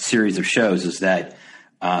doing this series of shows is that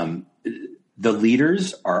the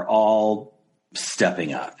leaders are all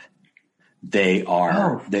stepping up. They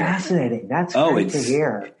are. Fascinating. That's great to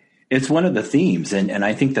hear. It's one of the themes. And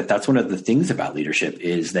I think that that's one of the things about leadership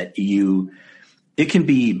is that it can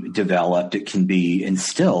be developed, it can be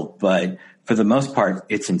instilled, but for the most part,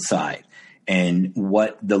 it's inside. And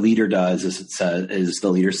what the leader does is the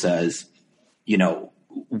leader says,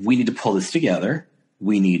 we need to pull this together.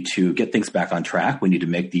 We need to get things back on track. We need to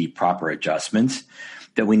make the proper adjustments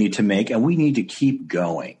that we need to make, and we need to keep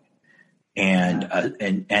going. And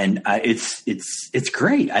it's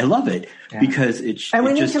great. I love it because we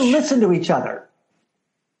need to listen to each other.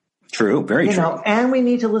 True. Very true. And we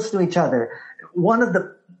need to listen to each other. One of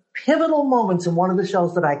the pivotal moments in one of the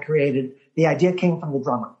shows that I created, the idea came from the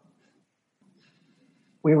drummer.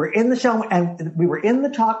 We were in the show and we were in the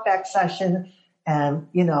talkback session, and,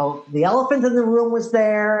 you know, the elephant in the room was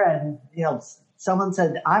there, and, you know, someone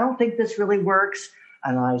said, I don't think this really works.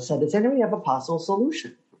 And I said, does anybody have a possible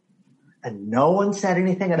solution? And no one said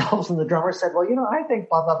anything. And all of a sudden the drummer said, well, you know, I think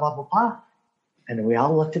blah, blah, blah, blah, blah. And then we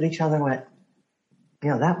all looked at each other and went, you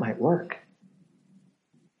know, that might work.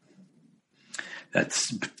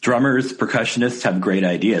 Drummers, percussionists have great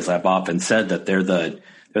ideas. I've often said that they're the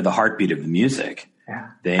heartbeat of the music. Yeah.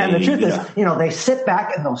 And the truth is, you know, they sit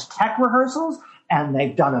back in those tech rehearsals and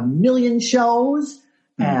they've done a million shows,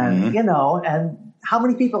 and, you know, and how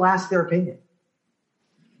many people ask their opinion?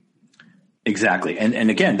 Exactly. And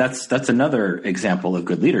again, that's another example of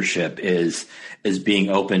good leadership is being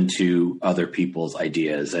open to other people's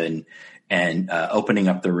ideas and opening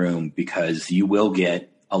up the room, because you will get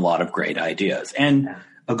a lot of great ideas. And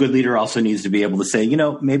a good leader also needs to be able to say, you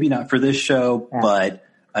know, maybe not for this show, but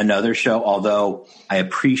another show, although I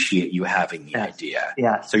appreciate you having the idea.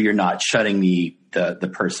 Yeah. So you're not shutting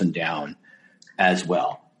the person down as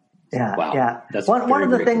well. Yeah. Wow. Yeah. That's one of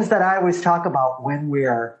the very things cool. that I always talk about when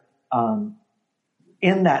we're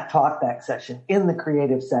in that talkback session, in the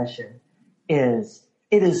creative session, is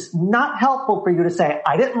it is not helpful for you to say,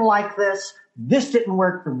 I didn't like this didn't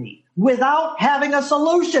work for me, without having a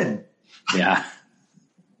solution. Yeah.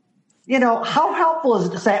 You know, how helpful is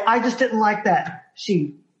it to say, I just didn't like that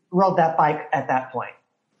she rode that bike at that point?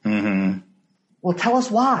 Mm-hmm. Well, tell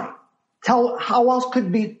us why. How else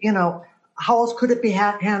could it be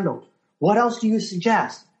handled? What else do you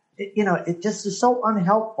suggest? It just is so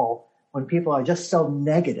unhelpful when people are just so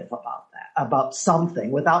negative about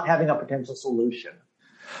something without having a potential solution.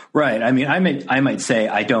 Right. I mean, I might say,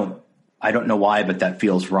 I don't know why, but that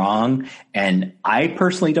feels wrong. And I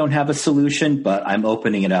personally don't have a solution, but I'm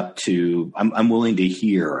opening it up to, I'm willing to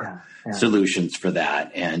hear solutions for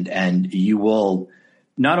that. And you will,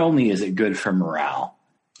 not only is it good for morale,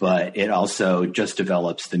 but it also just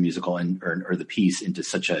develops the musical or the piece into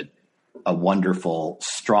such a wonderful,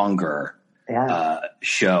 stronger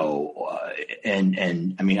show.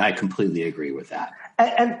 And I mean, I completely agree with that.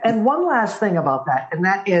 And one last thing about that, and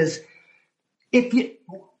that is,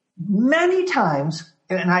 many times,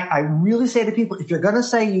 and I really say to people, if you're going to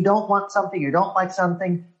say you don't want something, you don't like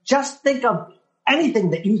something, just think of anything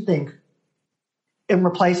that you think in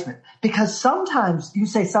replacement. Because sometimes you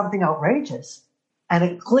say something outrageous and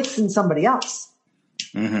it clicks in somebody else.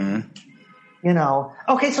 Mm-hmm. You know,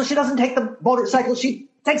 okay, so she doesn't take the motorcycle, she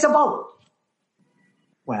takes a boat.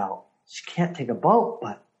 Well, she can't take a boat,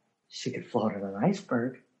 but she could float on an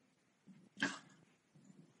iceberg.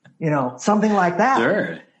 You know, something like that.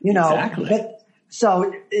 Sure. You know, exactly.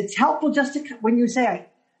 So it's helpful just to, when you say,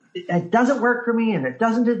 it doesn't work for me and it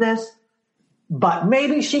doesn't do this, but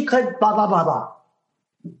maybe she could blah, blah, blah, blah.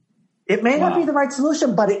 It may not be the right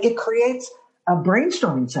solution, but it creates a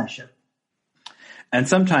brainstorming session. And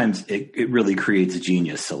sometimes it really creates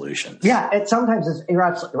genius solutions. Yeah, sometimes you're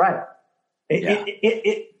absolutely right.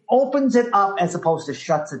 It opens it up as opposed to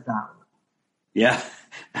shuts it down. Yeah,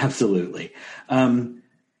 absolutely.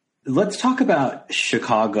 Let's talk about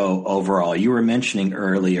Chicago overall. You were mentioning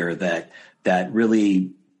earlier that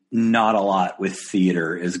really not a lot with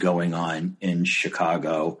theater is going on in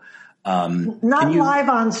Chicago. Not live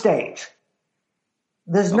on stage.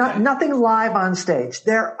 There's nothing live on stage.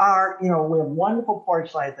 There are, we have wonderful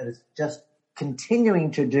Porchlight that is just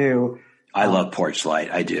continuing to do. I love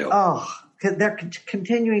Porchlight. I do. Oh, they're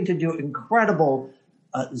continuing to do incredible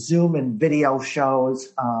Zoom and video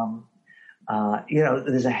shows.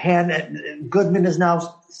 There's Goodman has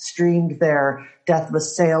now streamed their Death of a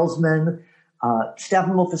Salesman.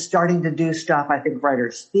 Steppenwolf is starting to do stuff. I think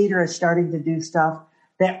Writers Theater is starting to do stuff.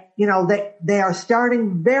 They are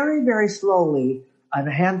starting very, very slowly. And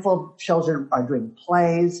a handful of shows are doing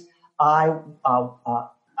plays. I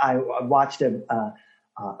watched a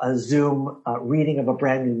Zoom reading of a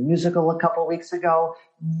brand new musical a couple of weeks ago.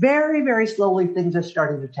 Very, very slowly things are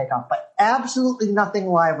starting to take off, but absolutely nothing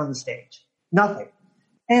live on the stage. Nothing.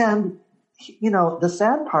 And, the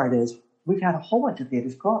sad part is we've had a whole bunch of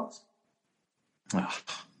theaters close.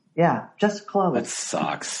 Yeah, just closed. That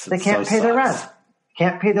sucks. They can't pay their rent.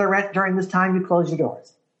 Can't pay their rent during this time you close your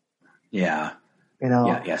doors. Yeah.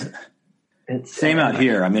 Yes. It's same out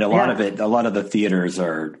here. I mean, a lot of the theaters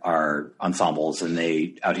are ensembles, and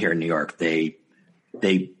they out here in New York, they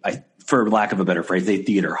for lack of a better phrase, they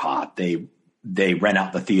theater hop. They rent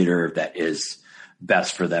out the theater that is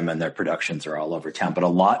best for them, and their productions are all over town. But a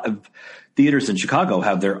lot of theaters in Chicago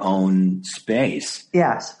have their own space.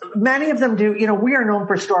 Yes. Many of them do. We are known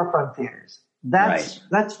for storefront theaters.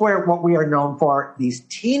 That's where what we are known for, these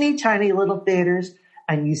teeny tiny little theaters,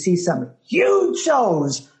 and you see some huge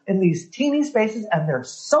shows in these teeny spaces, and they're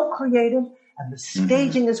so creative, and the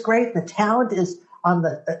staging is great. The talent is on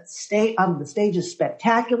the stage is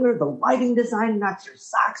spectacular. The lighting design knocks your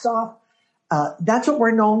socks off. That's what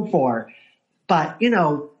we're known for. But,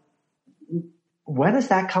 when is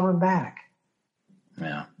that coming back?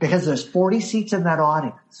 Yeah. Because there's 40 seats in that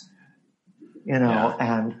audience,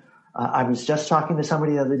 and I was just talking to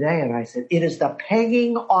somebody the other day, and I said, it is the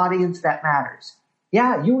paying audience that matters.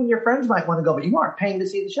 Yeah, you and your friends might want to go, but you aren't paying to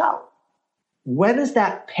see the show. When is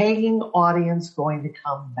that paying audience going to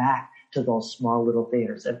come back to those small little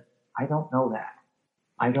theaters? And I don't know that.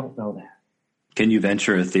 Can you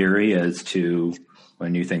venture a theory as to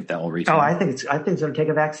when you think that will return? Oh, I think it's going to take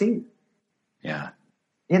a vaccine. Yeah.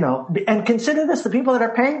 And consider this, the people that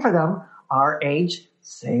are paying for them are aged,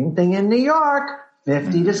 same thing in New York,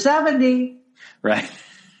 50 to 70. Right.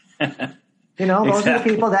 Those are the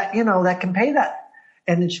people that, that can pay that.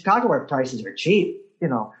 And in Chicago, where prices are cheap,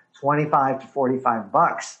 $25 to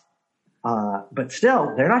 $45. But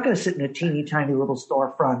still, they're not going to sit in a teeny tiny little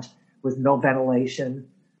storefront with no ventilation,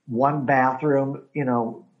 one bathroom,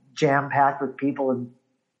 jam packed with people and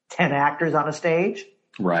 10 actors on a stage.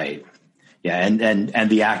 Right. Yeah. And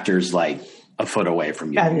the actors like a foot away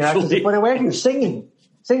from you. And the actors a foot away from you singing.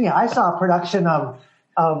 I saw a production of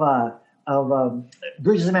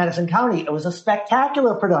Bridges of Madison County. It was a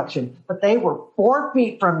spectacular production, but they were 4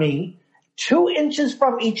 feet from me, 2 inches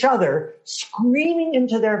from each other, screaming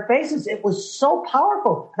into their faces. It was so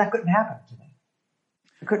powerful. That couldn't happen today.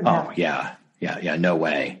 It couldn't happen. Yeah. No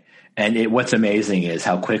way. And what's amazing is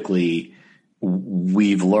how quickly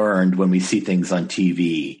we've learned when we see things on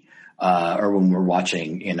TV, or when we're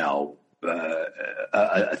watching,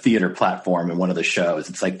 a theater platform in one of the shows.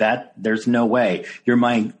 It's like that. There's no way. Your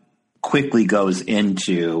mind quickly goes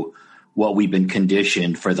into what we've been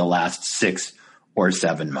conditioned for the last 6 or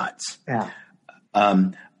 7 months. Yeah.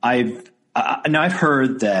 I've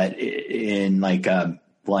heard that in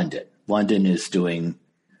London is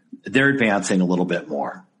they're advancing a little bit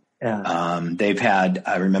more. Yeah. They've had,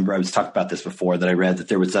 I remember I was talking about this before, that I read that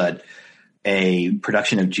there was a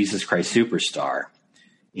production of Jesus Christ Superstar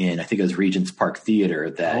in, I think it was Regent's Park Theater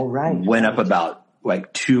that went up about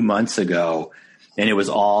 2 months ago. And it was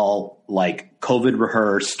all COVID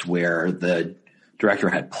rehearsed, where the director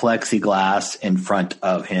had plexiglass in front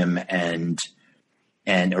of him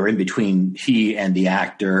or in between he and the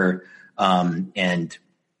actor. And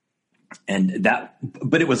that,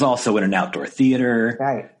 but it was also in an outdoor theater.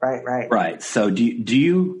 Right. So do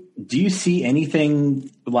you see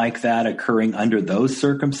anything like that occurring under those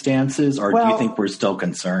circumstances, or do you think we're still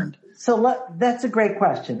concerned? So that's a great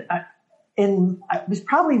question. It was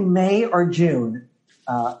probably May or June.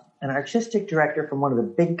 An artistic director from one of the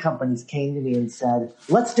big companies came to me and said,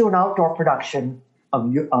 let's do an outdoor production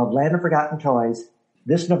of Land of Forgotten Toys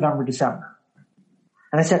this November, December.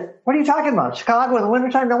 And I said, what are you talking about? Chicago in the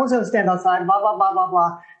wintertime, no one's going to stand outside, blah, blah, blah, blah,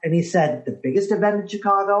 blah. And he said, the biggest event in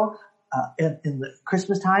Chicago in the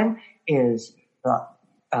Christmas time is the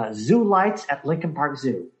zoo lights at Lincoln Park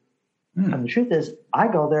Zoo. And the truth is, I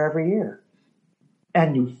go there every year.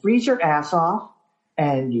 And you freeze your ass off,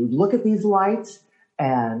 and you look at these lights,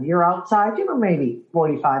 and you're outside, maybe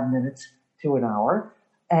 45 minutes to an hour.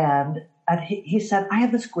 And he said, I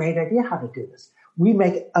have this great idea how to do this. We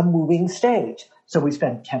make a moving stage. So we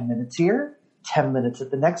spend 10 minutes here, 10 minutes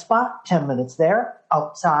at the next spot, 10 minutes there,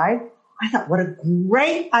 outside. I thought, what a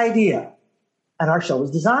great idea. And our show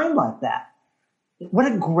was designed like that.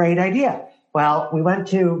 What a great idea. Well, we went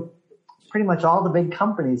to pretty much all the big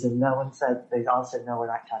companies, and they all said, no, we're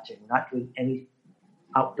not touching. We're not doing any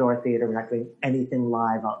outdoor theater. We're not doing anything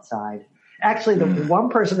live outside. Actually, the one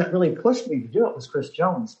person that really pushed me to do it was Chris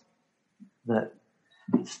Jones, the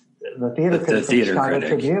theater critic from the Chicago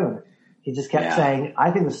Tribune. He just kept saying,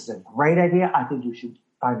 I think this is a great idea. I think you should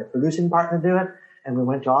find a producing partner to do it. And we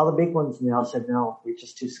went to all the big ones, and they all said, no, we're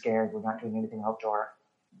just too scared. We're not doing anything outdoor.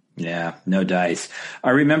 Yeah, no dice.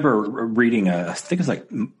 I remember reading I think it was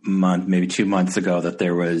maybe 2 months ago, that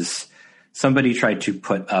there was somebody tried to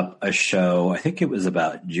put up a show. I think it was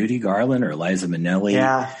about Judy Garland or Liza Minnelli.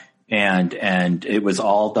 Yeah. And it was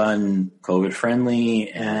all done COVID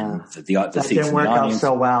friendly, and the seats didn't work out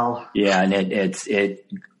so well. Yeah, and it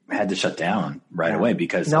had to shut down right away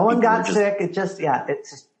because no one got sick. It didn't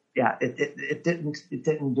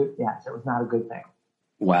do. Yeah, so it was not a good thing.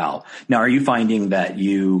 Wow. Now, are you finding that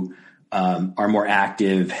you are more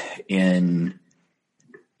active in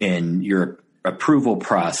your approval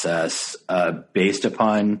process based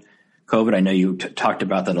upon COVID? I know you talked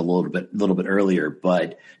about that a little bit earlier,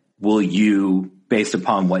 but will you, based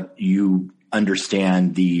upon what you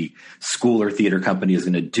understand the school or theater company is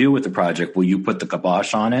going to do with the project, will you put the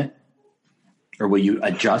kibosh on it? Or will you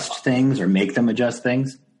adjust things or make them adjust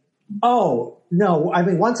things? Oh, no. I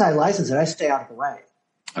mean, once I license it, I stay out of the way.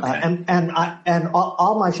 Okay. And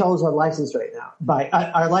all my shows are licensed right now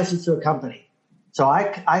are licensed to a company. So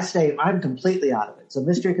I'm completely out of it. So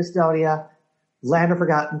Mystery Custodia, Land of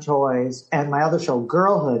Forgotten Toys, and my other show,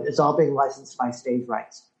 Girlhood, is all being licensed by Stage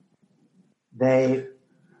Rights. They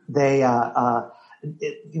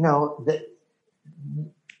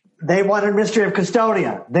wanted Mystery of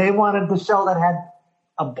Custodia. They wanted the show that had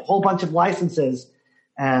a whole bunch of licenses,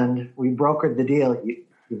 and we brokered the deal.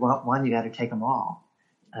 You want one, you got to take them all.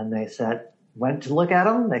 And they went to look at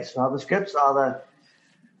them. They saw the scripts, saw the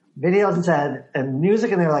videos, and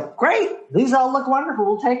music, and they were like, great, these all look wonderful,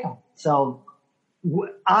 we'll take them. So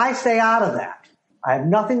I stay out of that. I have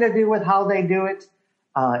nothing to do with how they do it.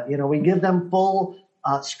 We give them full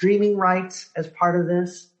streaming rights as part of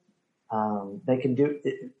this. They can do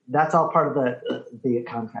that's all part of the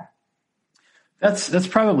contract. That's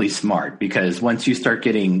probably smart, because once you start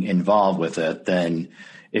getting involved with it, then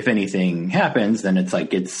if anything happens, then it's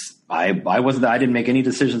like I didn't make any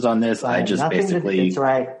decisions on this. I just basically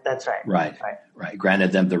that's right. Right.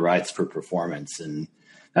 Granted them the rights for performance, and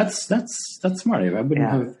that's smart. I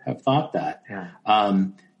wouldn't have thought that. Yeah.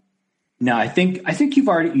 Now, I think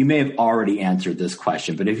you may have already answered this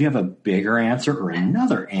question, but if you have a bigger answer or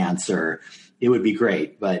another answer, it would be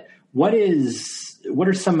great. But what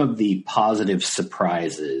are some of the positive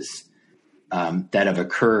surprises that have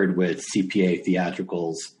occurred with CPA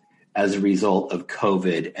Theatricals as a result of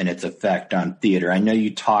COVID and its effect on theater? I know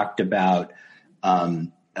you talked about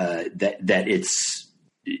that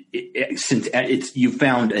you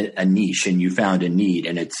found a niche and you found a need,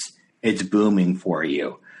 and it's booming for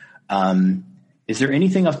you. Is there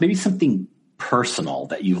anything else, maybe something personal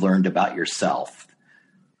that you learned about yourself?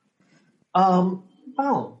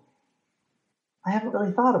 Well, I haven't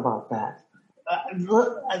really thought about that.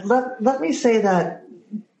 Let me say that,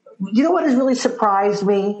 you know what has really surprised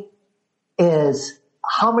me is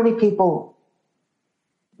how many people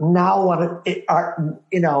now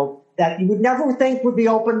that you would never think would be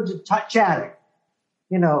open to chatting.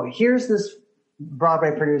 Here's this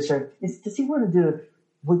Broadway producer. Does he want to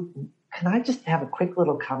can I just have a quick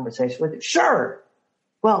little conversation with you? Sure.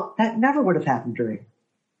 Well, that never would have happened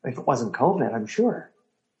if it wasn't COVID, I'm sure.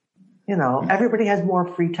 Everybody has more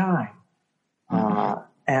free time.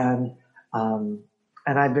 And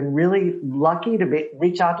I've been really lucky to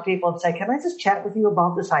reach out to people and say, can I just chat with you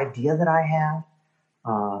about this idea that I have?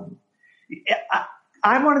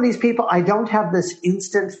 I'm one of these people, I don't have this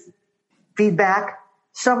instant feedback.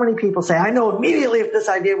 So many people say, I know immediately if this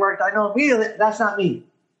idea worked. I know immediately. That's not me.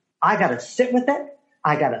 I got to sit with it.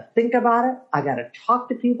 I got to think about it. I got to talk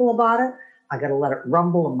to people about it. I got to let it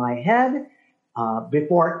rumble in my head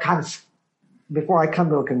before I come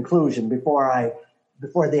to a conclusion, before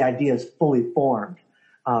the idea is fully formed.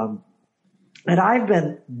 And I've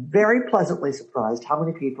been very pleasantly surprised how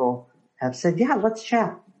many people have said, yeah, let's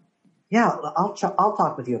chat. Yeah, I'll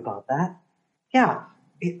talk with you about that. Yeah,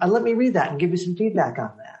 let me read that and give you some feedback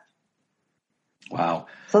on that. Wow.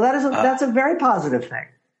 So that's a very positive thing.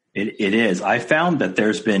 It is. I found that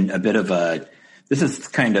there's been a bit of this is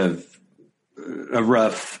kind of a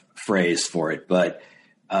rough phrase for it, but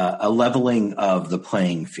a leveling of the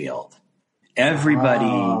playing field. Everybody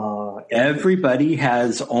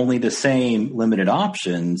has only the same limited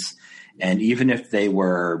options. And even if they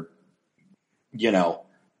were,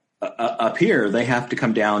 up here, they have to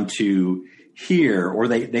come down to here, or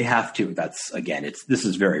they have to, this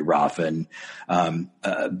is very rough. And,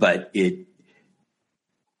 but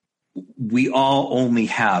we all only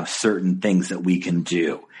have certain things that we can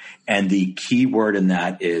do. And the key word in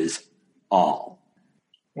that is all.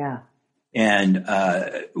 Yeah. And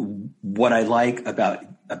what I like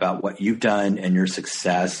about what you've done and your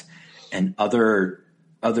success and other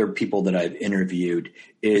people that I've interviewed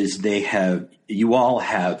is you all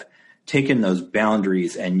have taken those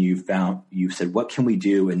boundaries and you said, what can we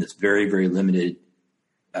do in this very, very limited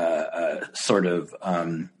sort of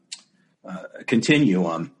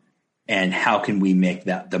continuum, and how can we make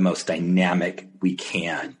that the most dynamic we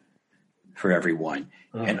can for everyone?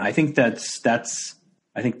 And I think that's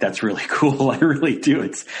really cool. I really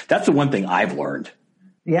do. That's the one thing I've learned.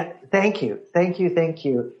 Yeah. Thank you.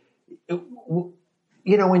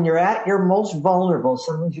 When you're at your most vulnerable,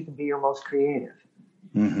 sometimes you can be your most creative.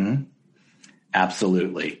 Mm-hmm.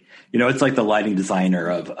 Absolutely. You know, it's like the lighting designer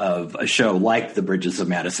of a show like The Bridges of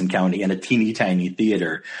Madison County in a teeny tiny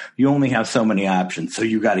theater. You only have so many options, so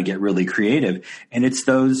you got to get really creative. And it's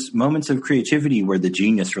those moments of creativity where the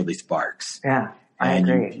genius really sparks. Yeah, I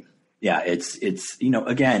agree. It's you know,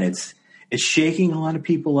 again, it's shaking a lot of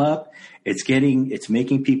people up. It's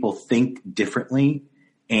making people think differently.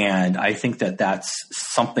 And I think that that's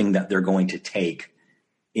something that they're going to take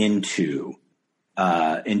into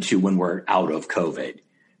when we're out of COVID.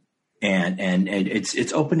 And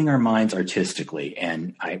it's opening our minds artistically.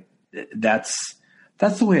 And that's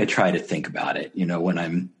the way I try to think about it, you know, when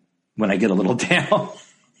I get a little down.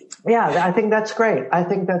 Yeah, I think that's great.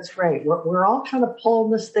 We're all trying to pull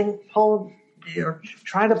this thing,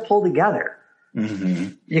 trying to pull together.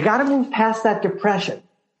 Mm-hmm. You got to move past that depression.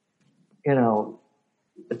 You know,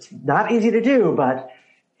 it's not easy to do, but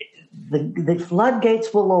the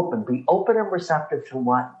floodgates will open. Be open and receptive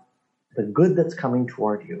to the good that's coming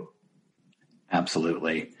toward you.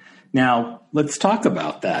 Absolutely. Now, let's talk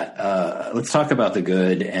about that. Let's talk about the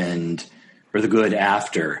good or the good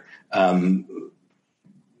after.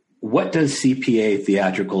 What does CPA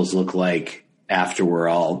Theatricals look like after we're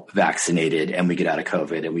all vaccinated and we get out of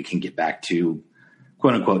COVID and we can get back to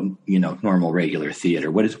quote unquote, you know, normal, regular theater?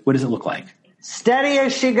 What does it look like? Steady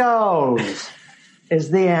as she goes is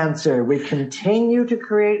the answer. We continue to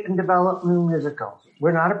create and develop new musicals.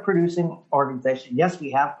 We're not a producing organization. Yes,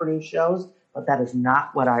 we have produced shows, but that is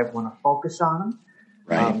not what I want to focus on.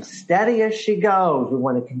 Right. Steady as she goes. We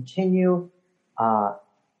want to continue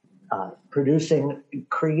producing,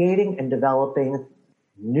 creating, and developing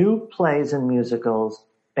new plays and musicals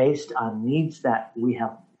based on needs that we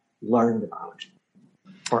have learned about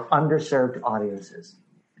for underserved audiences.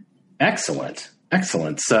 Excellent.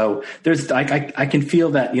 So there's, I can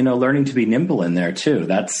feel that, you know, learning to be nimble in there too.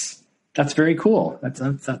 That's very cool.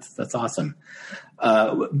 That's awesome.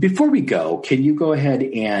 Before we go, can you go ahead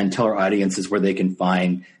and tell our audiences where they can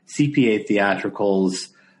find CPA Theatricals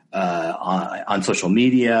on social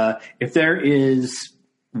media? If there is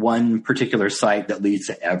one particular site that leads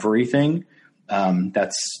to everything,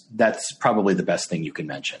 that's probably the best thing you can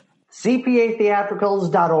mention.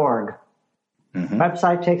 CPAtheatricals.org. Mm-hmm.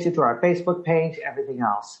 Website takes you to our Facebook page, everything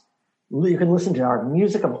else. You can listen to our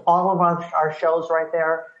music of all of our shows right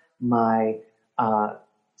there. My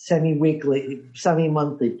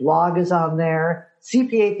semi-monthly blog is on there.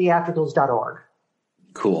 CPAtheatricals.org.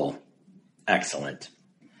 Cool. Excellent.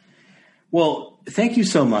 Well, thank you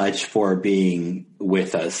so much for being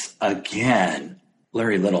with us again,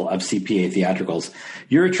 Larry Little of CPA Theatricals.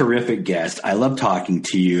 You're a terrific guest. I love talking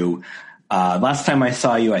to you. Last time I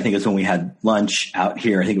saw you, I think it was when we had lunch out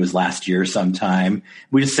here. I think it was last year sometime.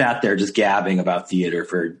 We just sat there just gabbing about theater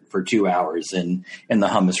for 2 hours in the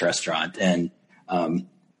hummus restaurant. And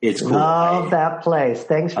it's cool. Love that place.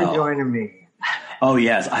 Thanks for joining me. Oh,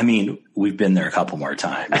 yes. I mean, we've been there a couple more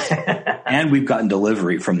times. And we've gotten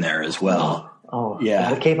delivery from there as well. Oh, yeah.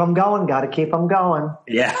 Gotta keep them going.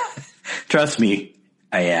 Yeah. Trust me,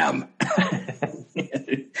 I am.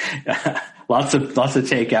 Lots of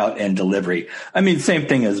takeout and delivery. I mean, same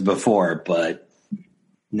thing as before, but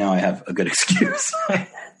now I have a good excuse.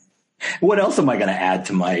 What else am I going to add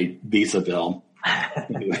to my visa bill?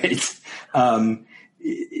 Anyways,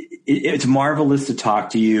 it's marvelous to talk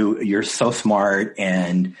to you. You're so smart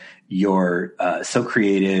and you're so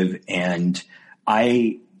creative. And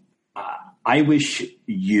I wish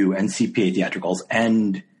you and CPA Theatricals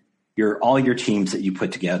and all your teams that you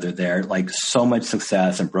put together there, like so much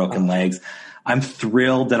success and broken legs. I'm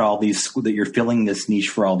thrilled that that you're filling this niche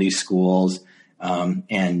for all these schools. And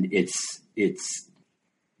it's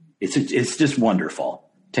just wonderful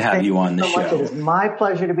to have you on the show. It is my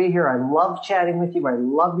pleasure to be here. I love chatting with you. I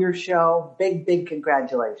love your show. Big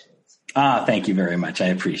congratulations. Thank you very much. I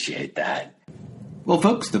appreciate that. Well,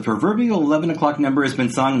 folks, the proverbial 11 o'clock number has been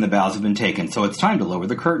sung and the vows have been taken, so it's time to lower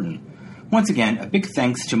the curtain. Once again, a big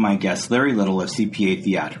thanks to my guest, Larry Little of CPA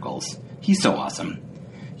Theatricals. He's so awesome.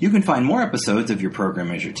 You can find more episodes of Your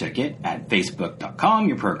Program Is Your Ticket at facebook.com,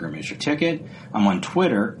 Your Program Is Your Ticket. I'm on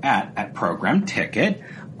Twitter at Program Ticket.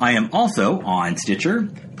 I am also on Stitcher,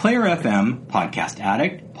 Player FM, Podcast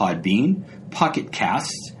Addict, Podbean, Pocket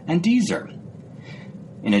Casts, and Deezer.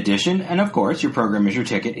 In addition, and of course, Your Program Is Your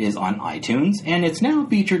Ticket is on iTunes, and it's now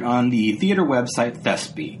featured on the theater website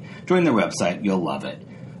Thespy. Join their website, you'll love it.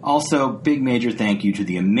 Also, big major thank you to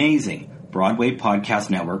the amazing Broadway Podcast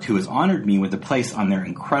Network, who has honored me with a place on their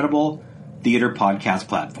incredible theater podcast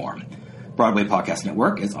platform. Broadway Podcast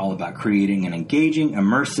Network is all about creating an engaging,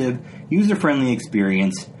 immersive, user-friendly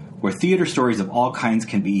experience where theater stories of all kinds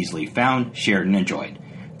can be easily found, shared, and enjoyed.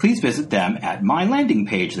 please visit them at my landing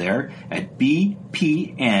page there at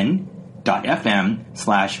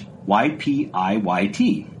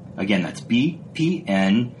bpn.fm/YPIYT. Again, that's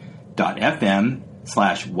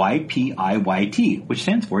bpn.fm/YPIYT, which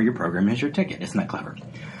stands for Your Program is Your Ticket. Isn't that clever?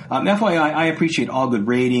 FYI, I appreciate all good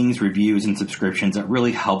ratings, reviews, and subscriptions. That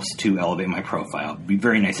really helps to elevate my profile. It'd be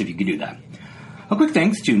very nice if you could do that. A quick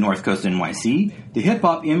thanks to North Coast NYC, the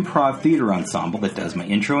hip-hop improv theater ensemble that does my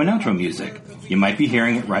intro and outro music. You might be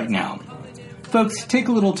hearing it right now. Folks, take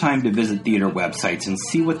a little time to visit theater websites and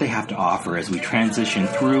see what they have to offer as we transition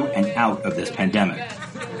through and out of this pandemic.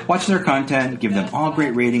 Watch their content, give them all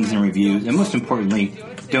great ratings and reviews, and most importantly,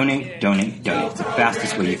 donate, donate, donate. It's the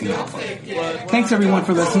fastest way you can help them. Thanks everyone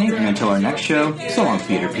for listening, and until our next show, so long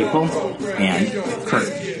theater people, and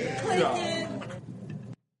Kurt.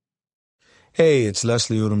 Hey, it's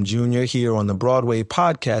Leslie Odom Jr. here on the Broadway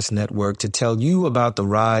Podcast Network to tell you about the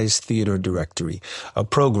Rise Theater Directory, a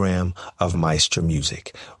program of Maestro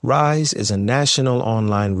Music. Rise is a national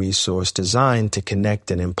online resource designed to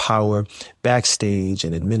connect and empower backstage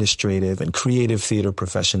and administrative and creative theater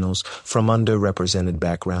professionals from underrepresented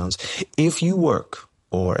backgrounds. If you work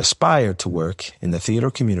or aspire to work in the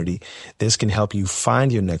theater community, this can help you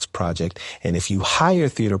find your next project. And if you hire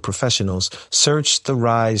theater professionals, search the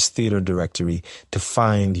Rise Theater Directory to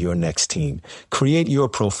find your next team. Create your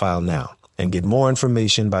profile now and get more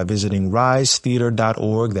information by visiting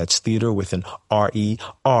risetheater.org. That's theater with an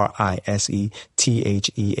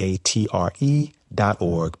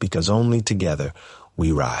RERISETHEATRE.org, because only together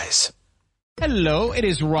we rise. Hello, it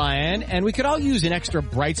is Ryan, and we could all use an extra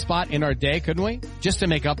bright spot in our day, couldn't we? Just to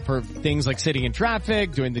make up for things like sitting in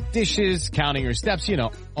traffic, doing the dishes, counting your steps, you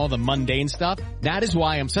know, all the mundane stuff. That is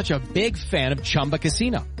why I'm such a big fan of Chumba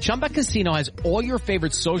Casino. Chumba Casino has all your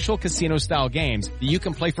favorite social casino-style games that you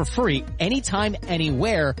can play for free anytime,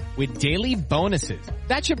 anywhere with daily bonuses.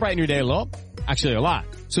 That should brighten your day a little. Actually, a lot.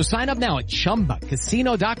 So sign up now at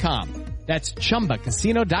ChumbaCasino.com. That's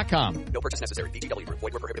ChumbaCasino.com. No purchase necessary. VGW Group.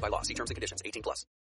 Void where prohibited by law. See terms and conditions. 18+.